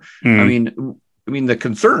 So, I mean, the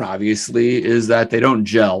concern obviously is that they don't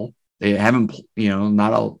gel. They haven't,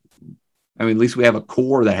 at least we have a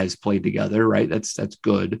core that has played together, right? That's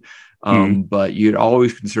good. But you'd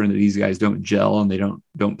always concern that these guys don't gel and they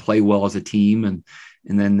don't play well as a team. And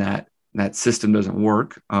then that system doesn't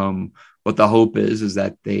work. But the hope is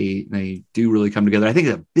that they do really come together. I think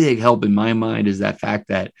a big help in my mind is that fact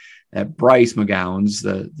that Bryce McGowan's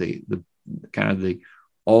the kind of the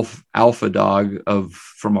alpha dog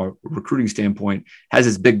from a recruiting standpoint has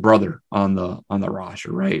his big brother on the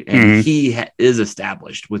roster, right? And he is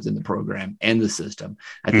established within the program and the system.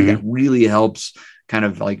 I think that really helps kind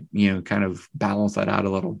of balance that out a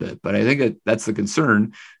little bit. But I think that's the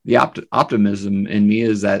concern. The optimism in me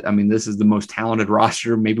is that, this is the most talented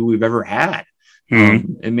roster maybe we've ever had.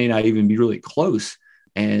 It may not even be really close.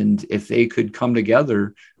 And if they could come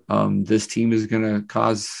together, this team is going to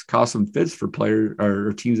cause some fits for players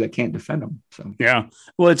or teams that can't defend them. So, yeah,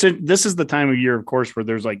 well, this is the time of year, of course, where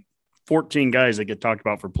there's like 14 guys that get talked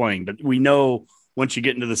about for playing, but we know once you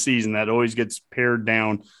get into the season, that always gets pared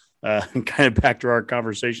down, kind of back to our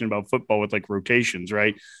conversation about football with like rotations.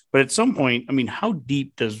 Right. But at some point, how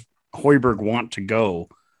deep does Hoiberg want to go?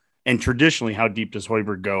 And traditionally, how deep does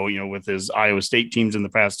Hoiberg go, with his Iowa State teams in the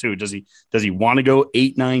past too? Does he want to go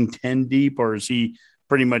 8, 9, 10 deep, or is he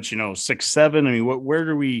pretty much, 6, 7? Where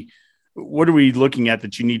do we what are we looking at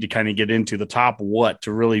that you need to kind of get into the top what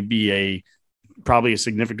to really be probably a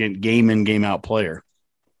significant game in, game out player?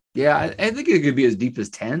 Yeah, I think it could be as deep as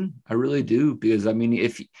 10. I really do. Because, I mean,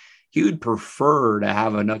 if he would prefer to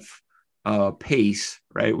have enough pace,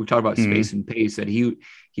 right? We talk about space and pace, that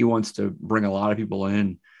he wants to bring a lot of people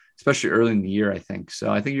in, especially early in the year, I think.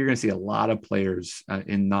 So I think you're going to see a lot of players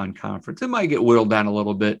in non-conference. It might get whittled down a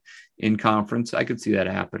little bit in conference. I could see that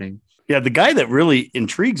happening. Yeah, the guy that really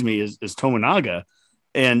intrigues me is Tominaga.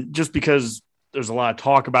 And just because there's a lot of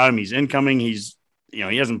talk about him, he's incoming. He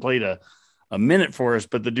hasn't played a minute for us,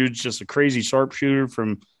 but the dude's just a crazy sharpshooter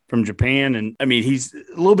from Japan. And I mean, he's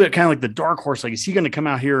a little bit kind of like the dark horse. Like, is he going to come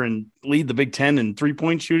out here and lead the Big Ten in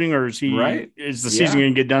 3-point shooting, or is the season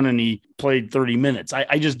going to get done and he played 30 minutes?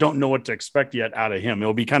 I just don't know what to expect yet out of him.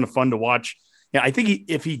 It'll be kind of fun to watch. Yeah, I think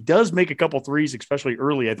if he does make a couple threes, especially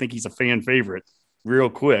early, I think he's a fan favorite real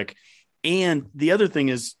quick. And the other thing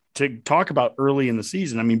is to talk about early in the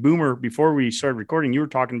season. I mean, Boomer, before we started recording, you were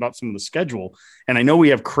talking about some of the schedule. And I know we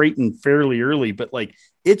have Creighton fairly early, but like,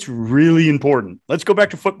 it's really important. Let's go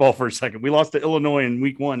back to football for a second. We lost to Illinois in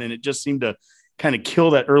week 1, and it just seemed to kind of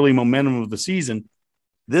kill that early momentum of the season.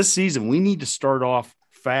 This season, we need to start off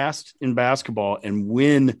fast in basketball and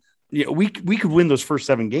win. We could win those first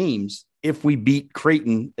 7 games if we beat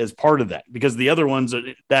Creighton as part of that, because the other ones,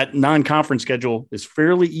 that non-conference schedule is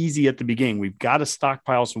fairly easy at the beginning. We've got to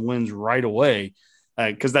stockpile some wins right away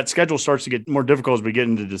because that schedule starts to get more difficult as we get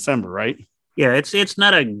into December, right? Yeah, it's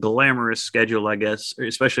not a glamorous schedule, I guess,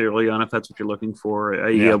 especially early on, if that's what you're looking for.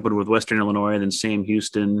 You open with Western Illinois, then Sam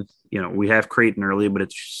Houston. We have Creighton early, but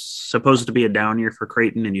it's supposed to be a down year for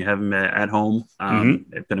Creighton, and you have them at home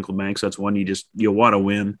at Pinnacle Bank. So that's one you'll want to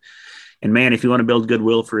win. And, man, if you want to build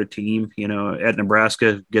goodwill for a team, at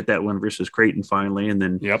Nebraska, get that one versus Creighton finally. And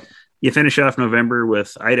then you finish off November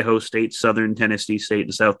with Idaho State, Southern Tennessee State,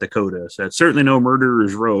 and South Dakota. So it's certainly no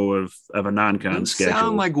murderer's row of a non-con schedule.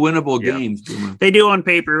 Sound like winnable games. They do on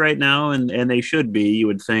paper right now, and they should be, you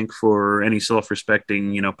would think, for any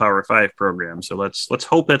self-respecting, Power 5 program. So let's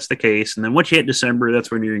hope that's the case. And then once you hit December,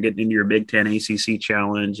 that's when you're getting into your Big Ten ACC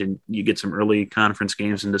challenge, and you get some early conference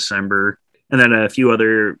games in December. And then a few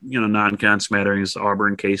other, non-con smatterings,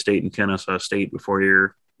 Auburn, K-State, and Kennesaw State before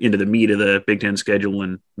you're into the meat of the Big Ten schedule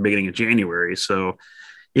in the beginning of January. So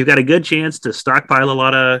you've got a good chance to stockpile a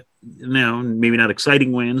lot of, maybe not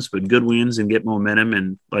exciting wins, but good wins and get momentum.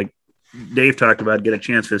 And like Dave talked about, get a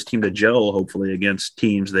chance for this team to gel, hopefully, against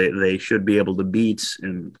teams they should be able to beat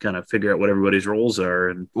and kind of figure out what everybody's roles are.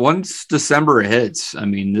 And once December hits, I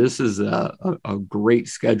mean, this is a great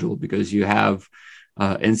schedule because you have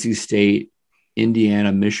NC State,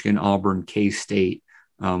 Indiana, Michigan, Auburn, K-State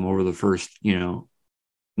over the first,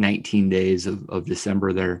 19 days of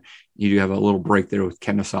December there. You do have a little break there with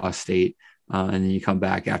Kennesaw State, and then you come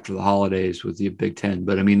back after the holidays with the Big Ten.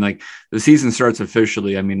 But, I mean, like, the season starts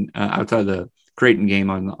officially, outside of the Creighton game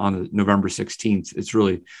on November 16th, it's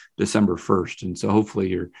really December 1st. And so hopefully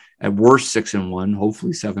you're at worst 6-1,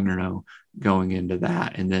 hopefully 7-0 going into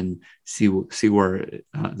that, and then see where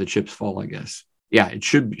the chips fall, I guess. Yeah, it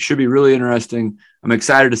should be really interesting. I'm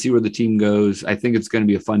excited to see where the team goes. I think it's going to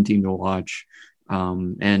be a fun team to watch.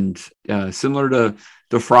 And similar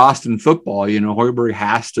to Frost in football, Hoiberg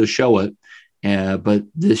has to show it. But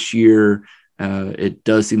this year, it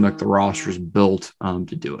does seem like the roster is built to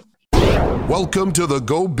do it. Welcome to the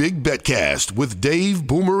Go Big Betcast with Dave,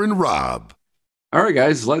 Boomer, and Rob. All right,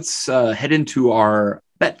 guys, let's head into our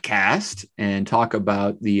Betcast and talk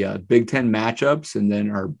about the Big Ten matchups and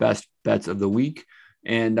then our best bets of the week.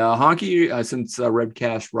 And Honky, since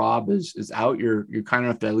Redcast Rob is out, you're kind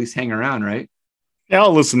enough to at least hang around, right? Yeah,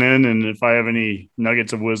 I'll listen in, and if I have any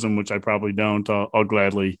nuggets of wisdom, which I probably don't, I'll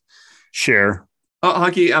gladly share.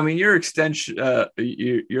 Honky, I mean, your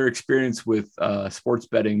experience with sports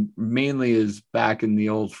betting mainly is back in the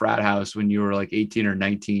old frat house when you were like 18 or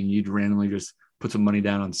 19. You'd randomly just put some money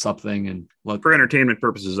down on something and for entertainment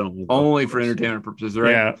purposes only. Only for entertainment purposes,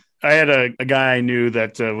 right? Yeah, I had a guy I knew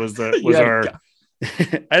that was our.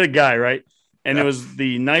 I had a guy, right, and it was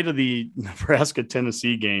the night of the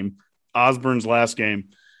Nebraska-Tennessee game, Osborne's last game,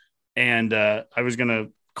 and I was gonna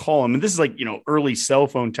call him, and this is like early cell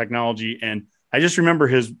phone technology, and I just remember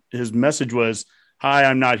his message was, "Hi,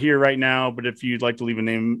 I'm not here right now, but if you'd like to leave a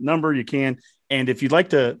name number, you can." And if you'd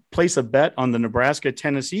like to place a bet on the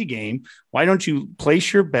Nebraska-Tennessee game, why don't you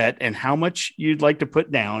place your bet and how much you'd like to put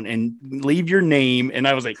down and leave your name? And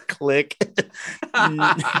I was like, click.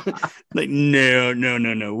 Like, no,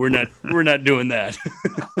 we're not doing that.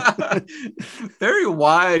 Very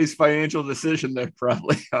wise financial decision there,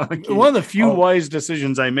 probably. One of the few wise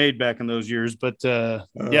decisions I made back in those years, but that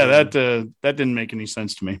didn't make any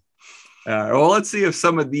sense to me. Well, let's see if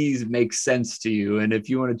some of these make sense to you. And if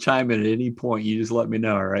you want to chime in at any point, you just let me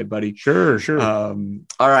know. All right, buddy? Sure. All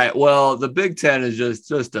right. Well, the Big Ten is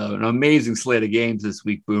just an amazing slate of games this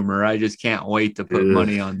week, Boomer. I just can't wait to put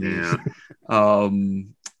money on these.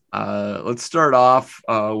 Let's start off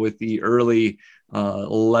with the early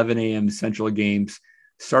 11 a.m. Central games,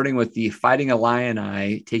 starting with the Fighting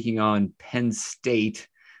Illini taking on Penn State.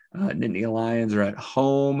 Nittany Lions are at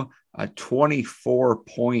home. A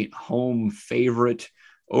 24-point home favorite,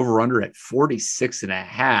 over under at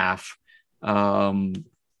 46.5.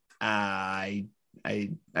 I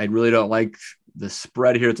really don't like the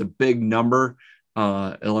spread here. It's a big number.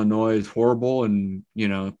 Illinois is horrible, and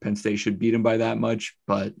Penn State should beat them by that much.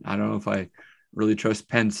 But I don't know if I really trust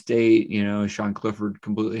Penn State. Sean Clifford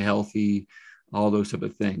completely healthy, all those type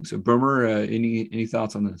of things. So, Boomer, any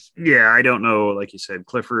thoughts on this? Yeah, I don't know. Like you said,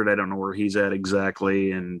 Clifford, I don't know where he's at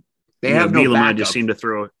exactly, and they have no backup. Just seemed to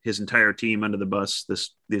throw his entire team under the bus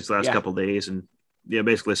these last couple of days, and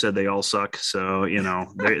basically said they all suck. So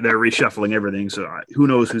they're reshuffling everything. So who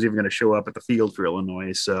knows who's even going to show up at the field for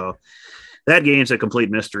Illinois? So that game's a complete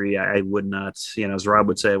mystery. I would not, as Rob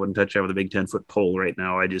would say, I wouldn't touch that with a big 10-foot pole right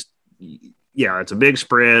now. It's a big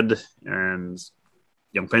spread, and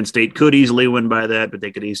Penn State could easily win by that, but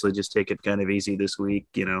they could easily just take it kind of easy this week.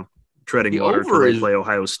 Treading water until they play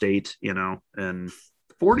Ohio State. And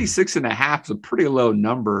 46.5 is a pretty low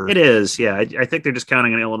number. It is. Yeah. I think they're just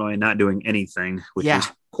counting on Illinois not doing anything, which is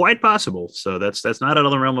quite possible. So that's not out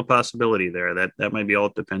of the realm of possibility there. That might be all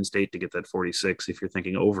up to Penn State to get that 46 if you're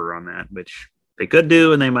thinking over on that, which they could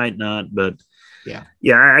do and they might not. But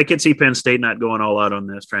I could see Penn State not going all out on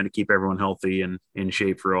this, trying to keep everyone healthy and in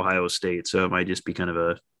shape for Ohio State. So it might just be kind of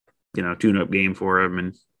a, tune-up game for them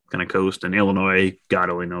and kind of coast. And Illinois,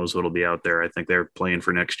 God only knows what'll be out there. I think they're playing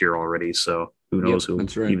for next year already. So who knows who'll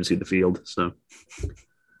even see the field. So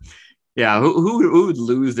who would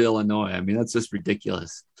lose to Illinois? I mean, that's just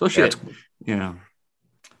ridiculous. Especially, Yeah,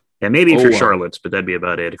 maybe if you're Charlotte's, but that'd be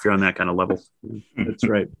about it. If you're on that kind of level. That's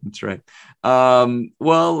right.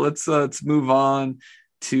 Well, let's move on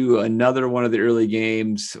to another one of the early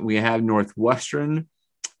games. We have Northwestern,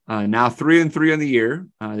 now 3-3 on the year.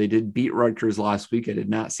 They did beat Rutgers last week. I did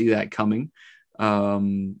not see that coming.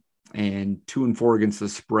 And 2-4 against the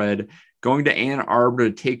spread. Going to Ann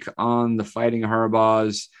Arbor to take on the Fighting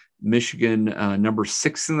Harbaughs. Michigan, number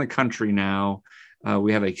 6 in the country now.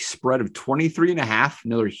 We have a spread of 23.5,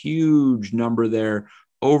 another huge number there,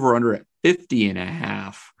 over under at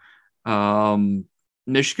 50.5.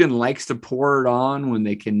 Michigan likes to pour it on when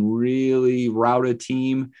they can really rout a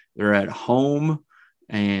team. They're at home.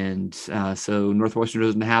 And so Northwestern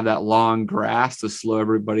doesn't have that long grass to slow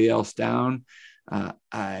everybody else down.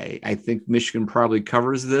 I think Michigan probably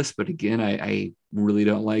covers this, but again, I really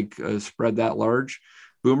don't like a spread that large.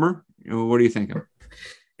 Boomer, what do you think?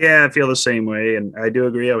 Yeah, I feel the same way, and I do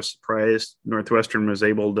agree. I was surprised Northwestern was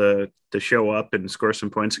able to show up and score some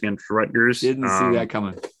points against Rutgers. Didn't see that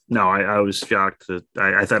coming. No, I was shocked that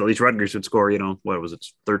I thought at least Rutgers would score. What was it,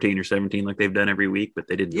 13 or 17, like they've done every week, but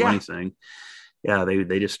they didn't do anything. Yeah,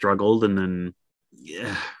 they just struggled, and then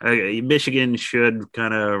Michigan should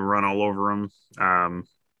kind of run all over them.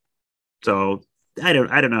 So I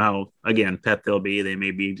don't know how, again, pep they'll be. They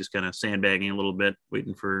may be just kind of sandbagging a little bit,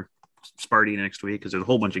 waiting for Sparty next week, because there's a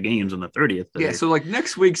whole bunch of games on the 30th. So like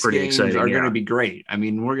next week's games are going to be great. I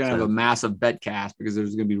mean, we're going to have a massive bet cast because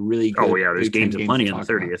there's going to be really good. There's games of plenty on the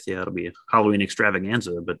 30th. Yeah, it'll be a Halloween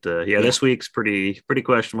extravaganza. But this week's pretty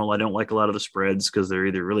questionable. I don't like a lot of the spreads because they're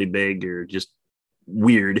either really big or just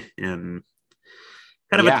weird and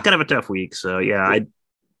kind of a tough week. So you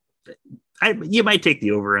might take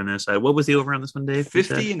the over on this. What was the over on this one, Dave?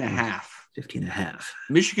 50.5. 50.5.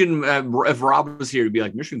 Michigan, if Rob was here, he'd be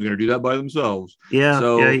like, Michigan's going to do that by themselves. Yeah,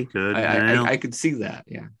 so he could. I could see that.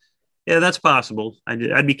 Yeah, that's possible.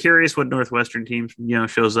 I'd be curious what Northwestern team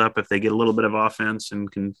shows up if they get a little bit of offense and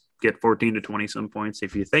can get 14 to 20 some points.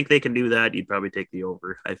 If you think they can do that, you'd probably take the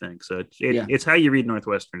over. I think so. It's how you read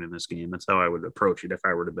Northwestern in this game. That's how I would approach it if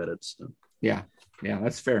I were to bet it. So. Yeah,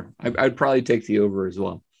 that's fair. I'd probably take the over as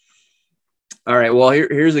well. All right. Well,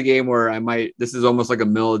 here's a game where this is almost like a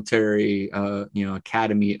military,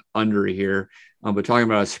 academy under here. But talking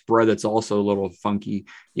about a spread that's also a little funky.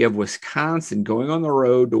 You have Wisconsin going on the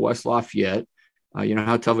road to West Lafayette. You know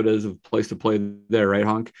how tough it is of a place to play there, right,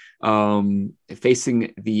 Honk?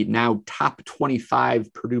 Facing the now top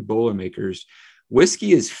 25 Purdue Boilermakers.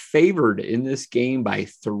 Whiskey is favored in this game by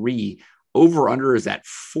 3. Over under is at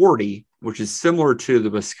 40, which is similar to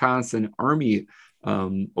the Wisconsin Army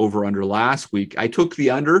over under last week. I took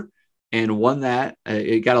the under and won that.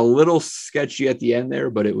 It got a little sketchy at the end there,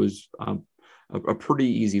 but it was a pretty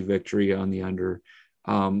easy victory on the under.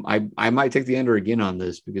 I might take the under again on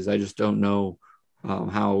this because I just don't know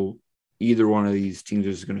how either one of these teams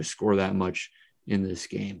is going to score that much in this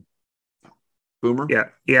game. Boomer?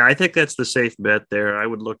 Yeah, I think that's the safe bet there. I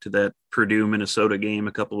would look to that Purdue Minnesota game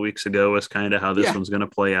a couple of weeks ago as kind of how this one's going to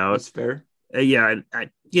play out. That's fair.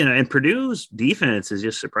 And Purdue's defense is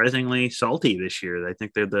just surprisingly salty this year. I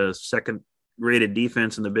think they're the second rated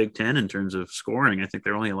defense in the Big Ten in terms of scoring. I think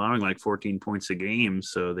they're only allowing like 14 points a game.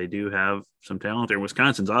 So they do have some talent there.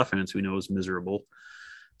 Wisconsin's offense, we know, is miserable.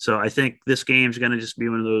 So I think this game's going to just be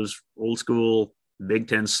one of those old school Big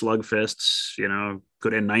Ten slugfests,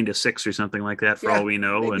 could end 9-6 or something like that for all we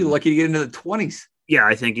know. They'd be lucky to get into the 20s. Yeah,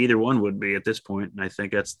 I think either one would be at this point. And I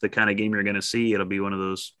think that's the kind of game you're going to see. It'll be one of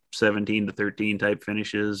those 17-13 type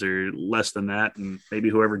finishes or less than that. And maybe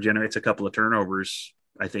whoever generates a couple of turnovers,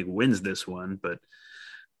 I think, wins this one. But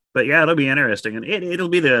yeah, it'll be interesting. And it'll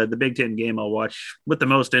be the Big Ten game I'll watch with the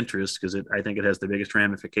most interest because I think it has the biggest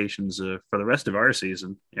ramifications for the rest of our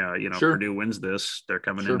season. Sure. Purdue wins this. They're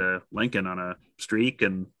coming into Lincoln on a streak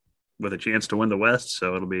and with a chance to win the West.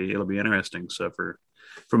 So it'll be interesting. So for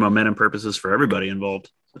momentum purposes for everybody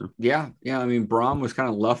involved. So. Yeah. I mean, Braum was kind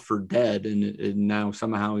of left for dead, and now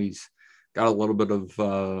somehow he's got a little bit of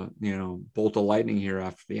bolt of lightning here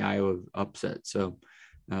after the Iowa upset. So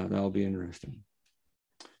that'll be interesting.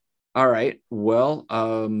 All right. Well,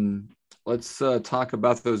 let's talk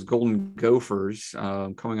about those Golden Gophers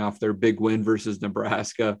coming off their big win versus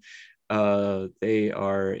Nebraska. They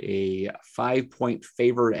are a 5-point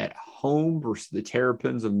favorite at home versus the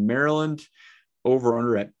Terrapins of Maryland. Over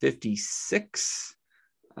under at 56.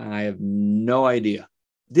 I have no idea.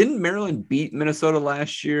 Didn't Maryland beat Minnesota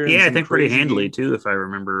last year? Yeah, I think pretty handily too, if I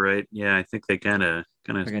remember right. Yeah, I think they kind of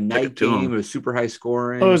like a night game. It was super high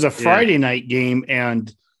scoring. Oh, it was a Friday night game,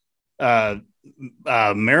 and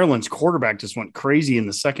Maryland's quarterback just went crazy in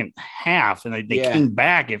the second half, and they came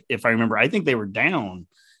back. If I remember, I think they were down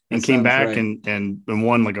and came back right. and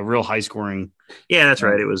won like a real high scoring. Yeah, that's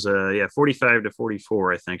right. It was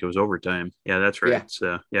 45-44. I think it was overtime. Yeah, that's right. Yeah.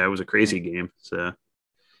 So it was a crazy game. So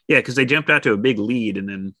because they jumped out to a big lead and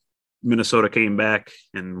then Minnesota came back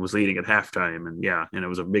and was leading at halftime. And it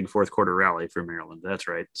was a big fourth quarter rally for Maryland. That's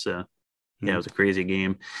right. So it was a crazy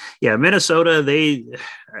game. Yeah, Minnesota,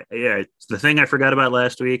 it's the thing I forgot about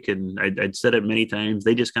last week, and I'd said it many times.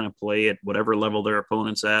 They just kind of play at whatever level their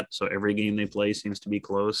opponent's at. So every game they play seems to be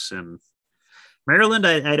close. And Maryland,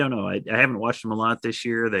 I don't know. I haven't watched them a lot this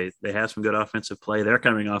year. They have some good offensive play. They're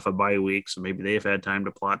coming off a bye week, so maybe they've had time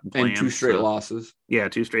to plot and plan. And 2 straight losses. Yeah,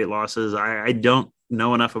 2 straight losses. I don't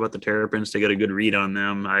know enough about the Terrapins to get a good read on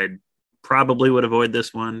them. I probably would avoid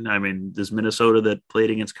this one. I mean, does Minnesota that played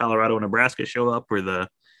against Colorado and Nebraska show up, or the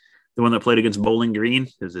one that played against Bowling Green?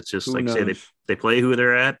 Because it's just say they play who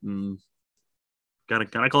they're at and kind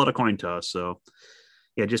of call it a coin toss. So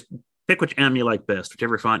yeah, just pick which M you like best,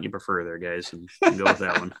 whichever font you prefer there, guys, and go with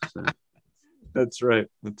that one. So. That's right.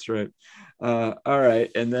 All right.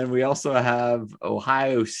 And then we also have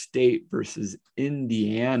Ohio State versus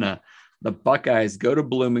Indiana. The Buckeyes go to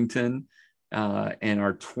Bloomington and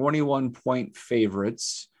are 21-point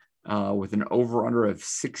favorites with an over-under of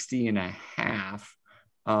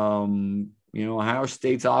 60.5. Ohio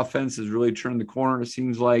State's offense has really turned the corner, it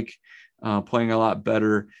seems like, playing a lot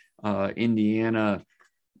better. Indiana,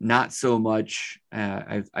 not so much.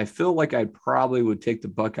 I feel like I probably would take the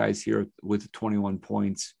Buckeyes here with 21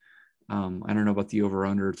 points. I don't know about the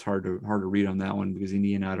over/under. It's hard to read on that one because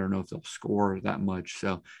Indiana, I don't know if they'll score that much.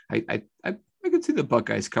 So I could see the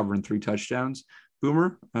Buckeyes covering 3 touchdowns.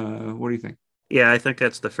 Boomer, what do you think? Yeah, I think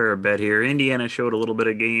that's the fair bet here. Indiana showed a little bit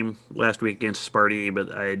of game last week against Sparty,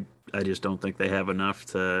 but I just don't think they have enough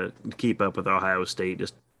to keep up with Ohio State.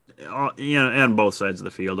 Just on both sides of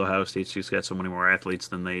the field, Ohio State's just got so many more athletes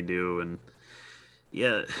than they do, and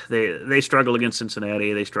they struggle against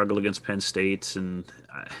Cincinnati. They struggle against Penn State, and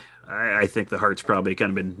I think the heart's probably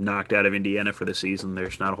kind of been knocked out of Indiana for the season.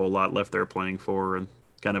 There's not a whole lot left they're playing for, and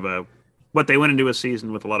kind of what they went into a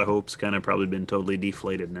season with a lot of hopes kind of probably been totally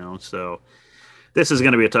deflated now. So this is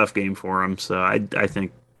going to be a tough game for them. So I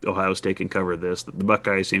think Ohio State can cover this. The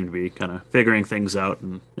Buckeyes seem to be kind of figuring things out,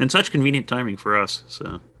 and such convenient timing for us.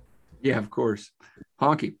 So. Yeah, of course.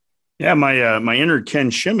 Honky. Yeah, my inner Ken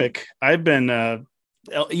Shimmick, I've been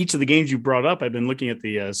each of the games you brought up, I've been looking at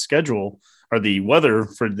the schedule or the weather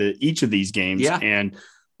for each of these games. Yeah. And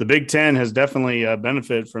the Big Ten has definitely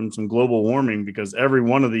benefited from some global warming because every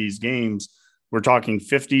one of these games, we're talking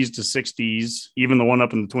 50s to 60s. Even the one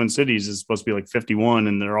up in the Twin Cities is supposed to be like 51,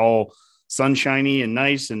 and they're all sunshiny and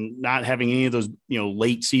nice and not having any of those,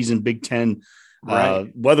 late season Big Ten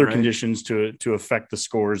weather conditions to affect the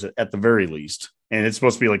scores at the very least. And it's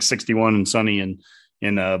supposed to be like 61 and sunny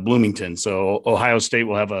in Bloomington. So Ohio State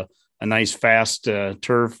will have a nice fast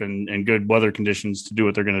turf and good weather conditions to do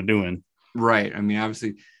what they're going to do in. Right. I mean,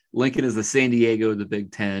 obviously Lincoln is the San Diego of the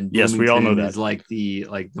Big Ten. Yes, we all know that. Is like the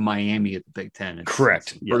Miami at the Big Ten.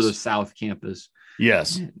 Correct. It's for the South campus.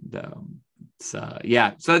 Yes. And, so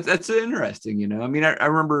that's interesting. I mean, I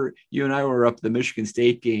remember you and I were up at the Michigan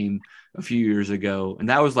State game a few years ago, and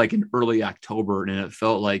that was like in early October, and it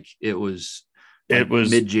felt like it was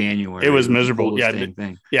mid-January. It was miserable.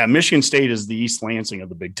 Yeah. Michigan State is the East Lansing of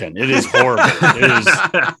the Big Ten. It is horrible.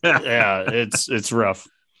 It's rough.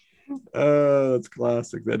 That's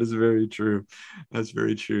classic. That is very true. That's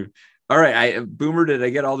very true. All right, Boomer, did I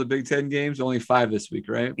get all the Big Ten games? Only 5 this week,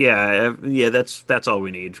 right? Yeah. That's all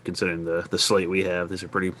we need considering the slate we have. This is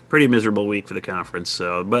a pretty miserable week for the conference.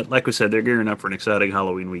 So, but like we said, they're gearing up for an exciting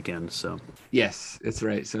Halloween weekend. So, yes, that's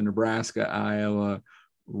right. So Nebraska, Iowa,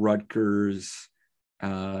 Rutgers,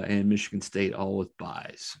 and Michigan State all with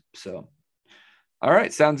buys. So, all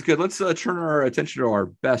right, sounds good. Let's turn our attention to our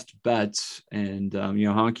best bets. And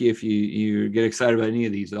Honky, if you get excited about any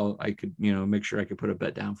of these, I could make sure I could put a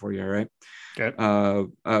bet down for you. All right.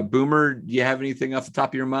 Okay. Boomer, do you have anything off the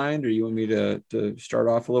top of your mind, or you want me to start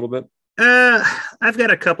off a little bit? I've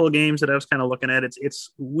got a couple of games that I was kind of looking at.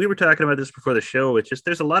 It's we were talking about this before the show. It's just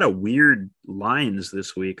there's a lot of weird lines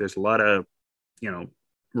this week. There's a lot of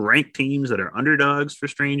ranked teams that are underdogs for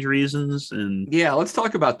strange reasons. And yeah, let's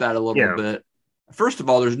talk about that a little bit. First of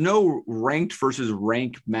all, there's no ranked versus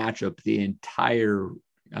ranked matchup the entire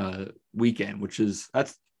weekend, which is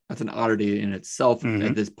that's an oddity in itself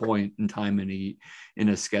at this point in time in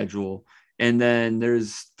a schedule. And then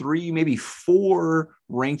there's 3, maybe 4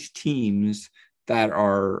 ranked teams that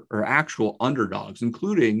are actual underdogs,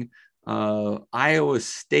 including Iowa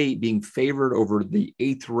State being favored over the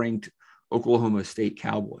 8th ranked Oklahoma State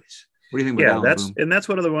Cowboys. What do you think about that? Yeah, that's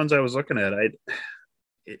one of the ones I was looking at.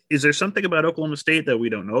 Is there something about Oklahoma State that we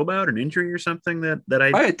don't know about, an injury or something that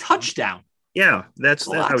a touchdown? Yeah,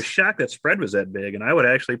 I was shocked that spread was that big, and I would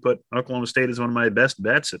actually put Oklahoma State as one of my best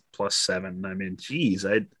bets at +7. I mean, geez,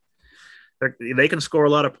 they can score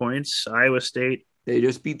a lot of points. Iowa State, they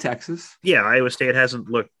just beat Texas. Yeah, Iowa State hasn't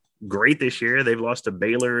looked great this year. They've lost to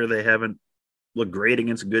Baylor. They haven't looked great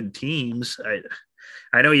against good teams.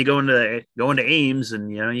 I know you go into Ames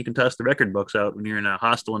and you can toss the record books out when you're in a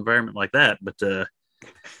hostile environment like that, but.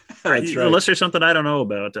 Right. Unless there's something I don't know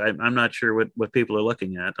about, I'm not sure what people are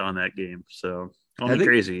looking at on that game. So only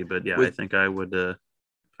crazy, but yeah, I think I would.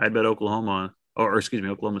 I'd bet Oklahoma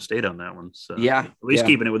Oklahoma State on that one. So yeah, at least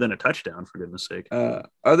keeping it within a touchdown for goodness sake.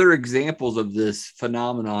 Other examples of this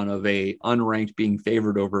phenomenon of a unranked being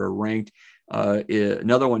favored over a ranked.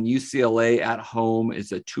 Another one, UCLA at home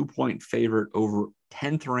is a 2-point favorite over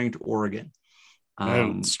 10th ranked Oregon.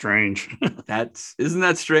 Strange. Isn't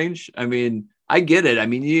that strange? I mean, I get it. I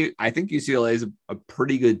mean, I think UCLA is a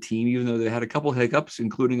pretty good team, even though they had a couple hiccups,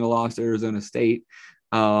 including a loss to Arizona State,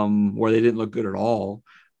 where they didn't look good at all.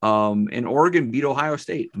 And Oregon beat Ohio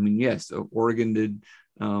State. I mean, yes, Oregon did,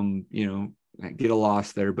 get a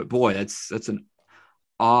loss there, but boy, that's an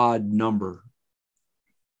odd number.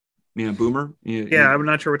 Boomer. I'm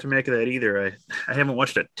not sure what to make of that either. I haven't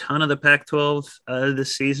watched a ton of the Pac-12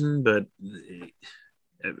 this season, but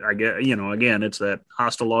I get, again, it's that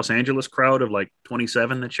hostile Los Angeles crowd of like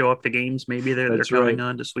 27 that show up to games. Maybe they're coming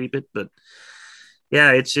on to sweep it, but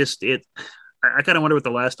yeah, it's just I kind of wonder what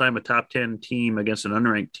the last time a top 10 team against an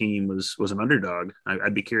unranked team was an underdog.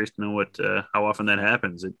 I'd be curious to know how often that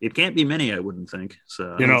happens. It can't be many, I wouldn't think.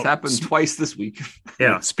 So it's happened twice this week.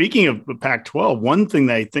 Yeah. Speaking of the Pac-12, one thing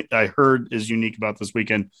that I think I heard is unique about this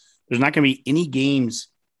weekend, there's not going to be any games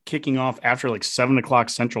kicking off after like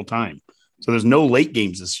 7:00 Central Time. So there's no late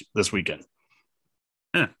games this weekend.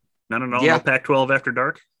 Yeah, none at all. No Pac-12 after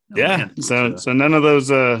dark. So none of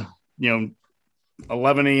those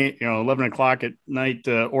 11 o'clock at night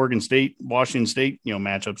Oregon State, Washington State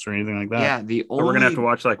matchups or anything like that. Yeah, so we're gonna have to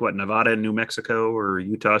watch like Nevada and New Mexico or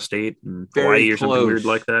Utah State and Hawaii or something weird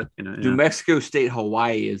like that. New Mexico State,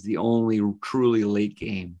 Hawaii is the only truly late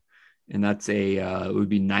game, and that's it would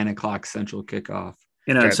be 9:00 Central kickoff.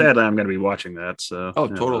 Sadly, I'm going to be watching that. So,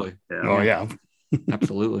 totally. Yeah. Oh, yeah.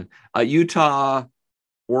 Absolutely. Utah,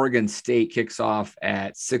 Oregon State kicks off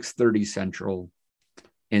at 6:30 Central.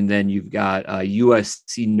 And then you've got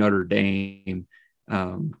USC Notre Dame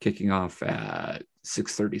kicking off at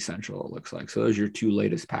 6:30 Central, it looks like. So those are your 2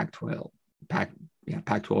 latest Pac-12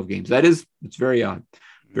 games. It's very odd,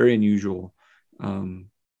 very unusual. And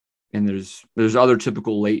there's other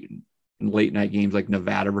typical late night games like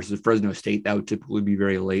Nevada versus Fresno State. That would typically be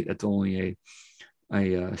very late. That's only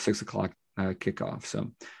a 6 o'clock kickoff.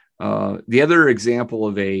 So the other example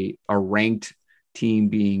of a ranked team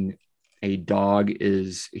being a dog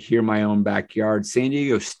is here in my own backyard. San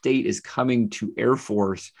Diego State is coming to Air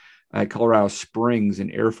Force at Colorado Springs,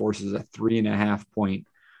 and Air Force is a 3.5 point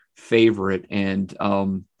favorite. And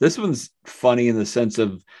this one's funny in the sense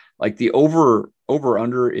of like the over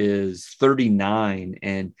under is 39.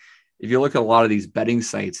 And if you look at a lot of these betting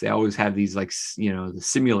sites, they always have these like, you know, the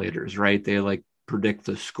simulators, right? They like predict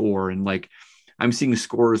the score, and like I'm seeing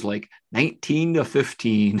scores like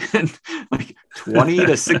 19-15 and like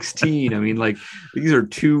 20-16. I mean, like these are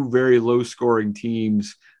two very low scoring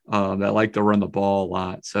teams that like to run the ball a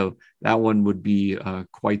lot. So that one would be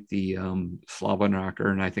quite the slobber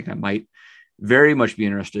knocker. And I think I might very much be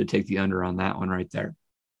interested to take the under on that one right there.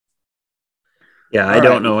 Yeah, I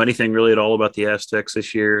don't know anything really at all about the Aztecs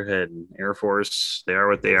this year, and Air Force, they are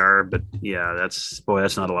what they are. But yeah, that's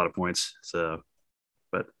not a lot of points. So,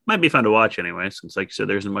 but might be fun to watch anyway, since like you said,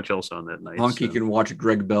 there isn't much else on that night. Honky can watch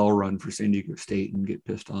Greg Bell run for San Diego State and get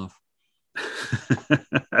pissed off.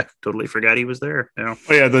 I totally forgot he was there. Yeah.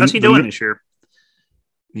 Oh, yeah, how's he doing this year?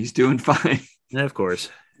 He's doing fine. Yeah, of course.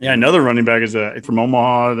 Yeah, another running back is from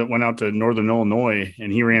Omaha that went out to Northern Illinois,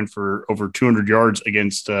 and he ran for over 200 yards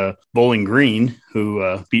against Bowling Green,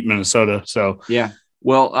 who beat Minnesota. So yeah.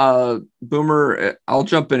 Well, Boomer, I'll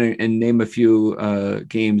jump in and name a few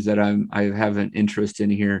games that I have an interest in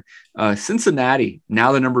here. Cincinnati,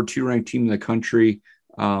 now the number 2 ranked team in the country.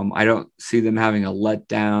 I don't see them having a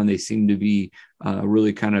letdown. They seem to be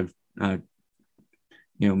really kind of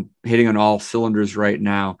hitting on all cylinders right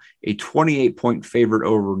now. A 28-point favorite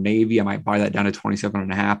over Navy. I might buy that down to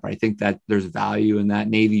 27.5, but I think that there's value in that.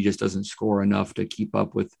 Navy just doesn't score enough to keep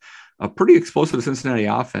up with a pretty explosive Cincinnati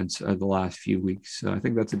offense the last few weeks. So I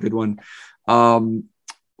think that's a good one.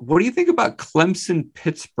 What do you think about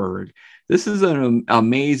Clemson-Pittsburgh? This is an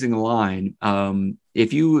amazing line.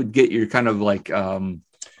 If you would get your kind of like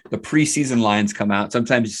the preseason lines come out,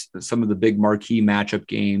 sometimes some of the big marquee matchup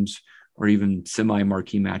games or even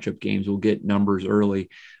semi-marquee matchup games will get numbers early.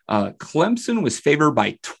 Clemson was favored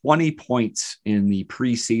by 20 points in the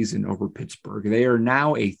preseason over Pittsburgh. They are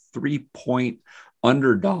now a 3-point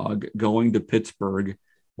underdog going to Pittsburgh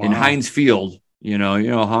in Heinz Field.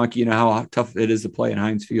 Honky, you know how tough it is to play in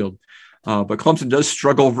Heinz Field. But Clemson does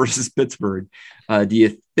struggle versus Pittsburgh. Do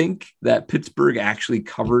you think that Pittsburgh actually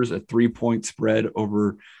covers a 3-point spread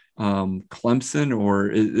over Clemson, or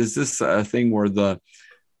is this a thing where the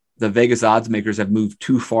Vegas odds makers have moved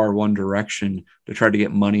too far one direction to try to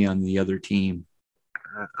get money on the other team?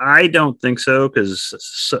 I don't think so,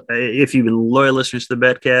 because if you've been loyal listeners to the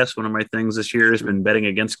Betcast, one of my things this year has been betting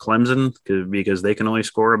against Clemson because they can only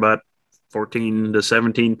score about 14 to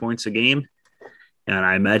 17 points a game. And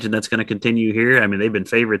I imagine that's going to continue here. I mean, they've been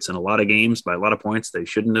favorites in a lot of games by a lot of points they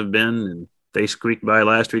shouldn't have been. And they squeaked by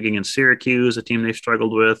last week against Syracuse, a team they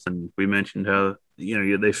struggled with. And we mentioned how,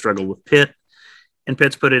 they struggled with Pitt. And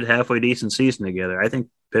Pitt's put it halfway decent season together. I think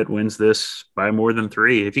Pitt wins this by more than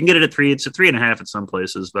 3. If you can get it at 3, it's a 3.5 at some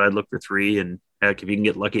places, but I'd look for 3. And heck, if you can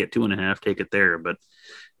get lucky at 2.5, take it there. But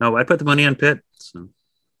no, I'd put the money on Pitt. So.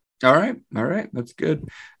 All right. That's good.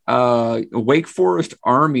 Wake Forest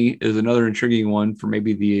Army is another intriguing one for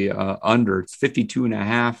maybe the under. It's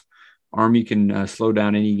 52.5. Army can slow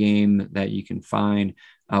down any game that you can find.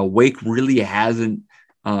 Wake really hasn't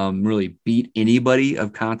really beat anybody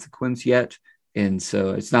of consequence yet. And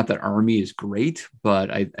so it's not that Army is great,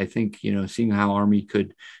 but I think, seeing how Army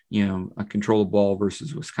could, control the ball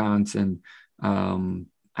versus Wisconsin,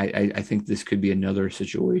 I think this could be another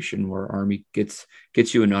situation where Army gets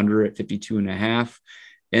you an under at 52.5.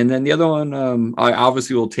 And then the other one, I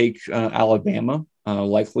obviously will take Alabama,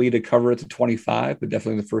 likely to cover it to 25, but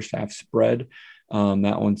definitely the first half spread.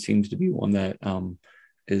 That one seems to be one that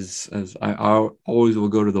is I always will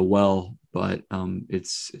go to the well, but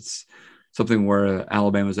it's something where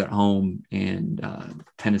Alabama's at home and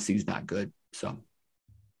Tennessee's not good. So.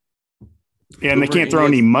 Yeah, and they can't throw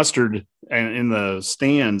any mustard in the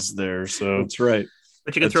stands there. So that's right.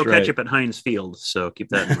 But you can throw ketchup at Heinz Field, so keep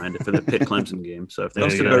that in mind for the Pitt Clemson game. So if they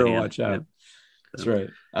better watch out. Yeah. That's right.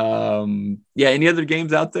 Any other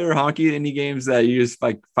games out there, Honky? Any games that you just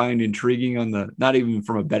like find intriguing on the, not even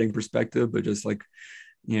from a betting perspective, but just like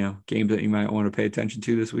games that you might want to pay attention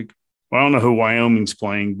to this week? Well, I don't know who Wyoming's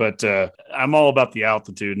playing, but I'm all about the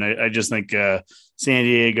altitude, and I just think San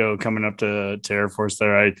Diego coming up to Air Force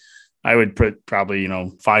there. I would put probably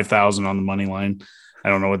 5,000 on the money line. I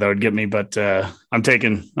don't know what that would get me, but I'm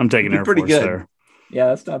taking Air Force good there. Yeah,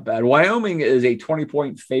 that's not bad. Wyoming is a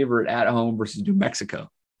 20-point favorite at home versus New Mexico.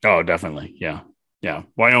 Oh, definitely. Yeah.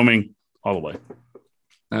 Wyoming all the way.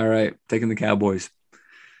 All right, taking the Cowboys.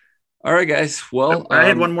 All right, guys. Well, I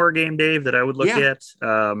had one more game, Dave, that I would look at.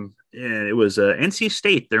 And it was NC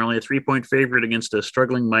State. They're only a 3-point favorite against a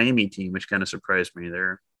struggling Miami team, which kind of surprised me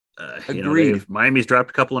there. Agreed. Miami's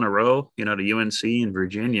dropped a couple in a row, to UNC and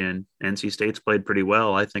Virginia, and NC State's played pretty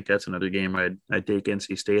well. I think that's another game I'd take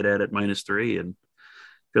NC State at -3 and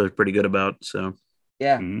feel pretty good about. So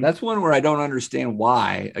yeah, that's one where I don't understand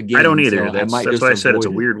why. Again, I don't either. So that's why I said it's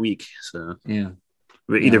a weird week. So yeah,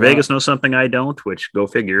 either Vegas knows something I don't, which go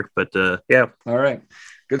figure. But yeah. All right,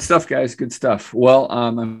 good stuff, guys. Good stuff. Well,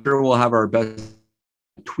 I'm sure we'll have our best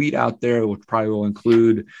tweet out there, which probably will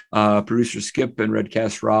include producer Skip and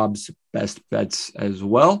Redcast Rob's best bets as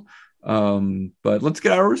well. But let's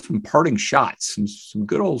get over some parting shots, some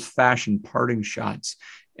good old fashioned parting shots,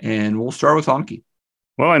 and we'll start with Honky.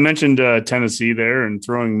 Well, I mentioned Tennessee there and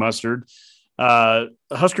throwing mustard.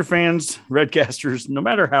 Husker fans, Redcasters, no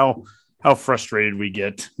matter how frustrated we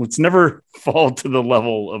get, let's never fall to the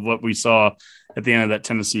level of what we saw at the end of that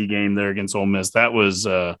Tennessee game there against Ole Miss. That was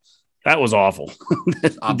awful.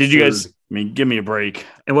 Did you guys? Give me a break.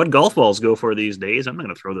 And what golf balls go for these days? I'm not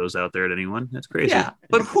going to throw those out there at anyone. That's crazy. Yeah,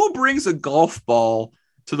 but who brings a golf ball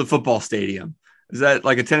to the football stadium? Is that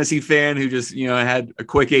like a Tennessee fan who just had a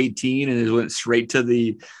quick 18 and just went straight to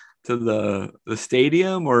the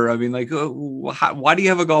stadium? Or why do you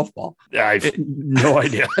have a golf ball? I have no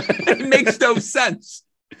idea. It makes no sense.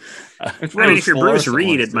 If you're Bruce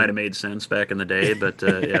Reed, it might have made sense back in the day, but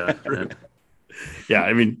yeah.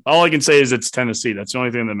 Yeah, all I can say is it's Tennessee. That's the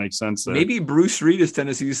only thing that makes sense there. Maybe Bruce Reed is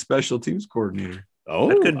Tennessee's special teams coordinator. Oh,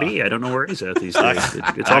 that could be. I don't know where he's at these days.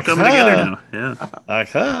 It's all coming together now.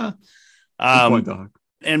 Yeah.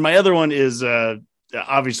 And my other one is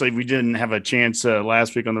obviously we didn't have a chance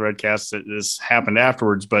last week on the Redcast that this happened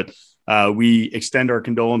afterwards, but we extend our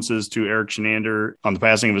condolences to Eric Shenander on the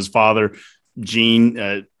passing of his father.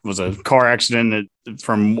 Gene was a car accident that,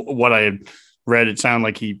 from what I had read, it sounded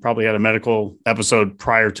like he probably had a medical episode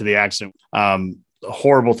prior to the accident. A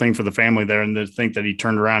horrible thing for the family there, and to think that he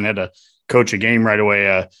turned around and had to coach a game right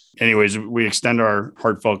away. Anyways, we extend our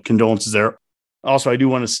heartfelt condolences there. Also, I do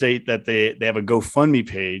want to state that they have a GoFundMe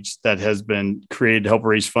page that has been created to help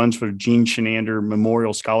raise funds for the Gene Shenander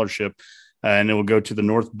Memorial Scholarship, and it will go to the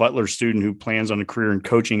North Butler student who plans on a career in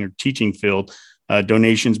coaching or teaching field.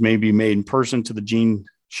 Donations may be made in person to the Gene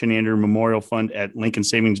Shenander Memorial Fund at Lincoln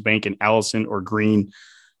Savings Bank in Allison or Greene,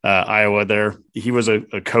 Iowa. There, he was a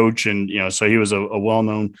coach, and so he was a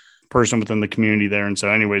well-known person within the community there. And so,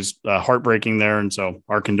 anyways, heartbreaking there, and so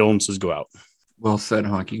our condolences go out. Well said,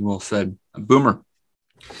 Honky. Well said. Boomer.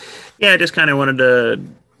 Yeah, I just kind of wanted to,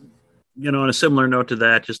 on a similar note to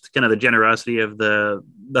that, just kind of the generosity of the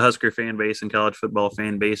Husker fan base and college football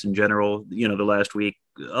fan base in general, the last week,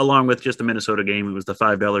 along with just the Minnesota game. It was the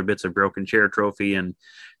 $5 Bits of Broken Chair trophy, and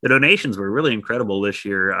the donations were really incredible this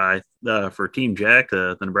year. For Team Jack,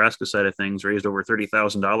 the Nebraska side of things, raised over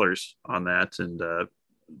 $30,000 on that, and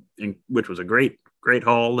which was a great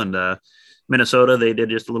haul. And Minnesota, they did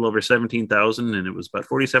just a little over 17,000, and it was about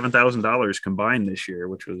 $47,000 combined this year,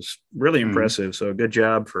 which was really impressive. So good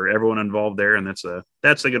job for everyone involved there. And that's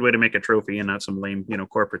a good way to make a trophy and not some lame,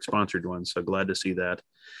 corporate sponsored ones. So glad to see that.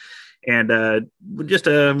 And just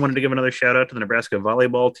wanted to give another shout out to the Nebraska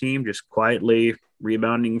volleyball team, just quietly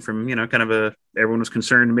rebounding from, everyone was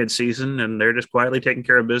concerned mid-season, and they're just quietly taking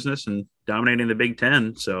care of business and dominating the Big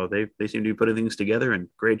Ten. So they seem to be putting things together, and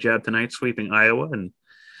great job tonight sweeping Iowa, and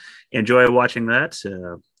enjoy watching that.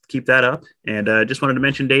 Keep that up. And just wanted to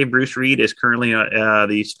mention, Dave, Bruce Reed is currently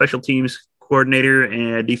the special teams coordinator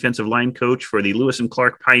and defensive line coach for the Lewis and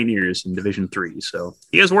Clark Pioneers in Division III. So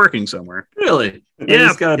he is working somewhere. Really? Yeah.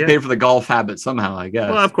 He's got to pay for the golf habit somehow, I guess.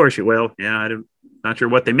 Well, of course you will. Yeah, I'm not sure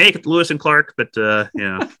what they make at Lewis and Clark, but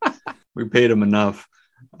yeah. We paid him enough.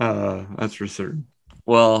 That's for certain.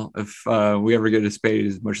 Well, if we ever get paid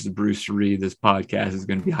as much as Bruce Reed, this podcast is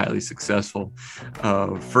going to be highly successful.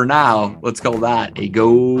 For now, let's call that a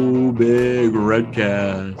Go Big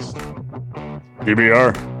Redcast.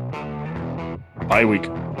 PBR. Bye week.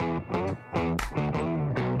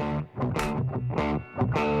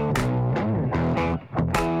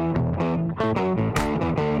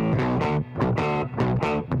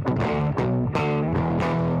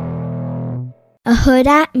 A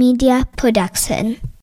Huda Media Production.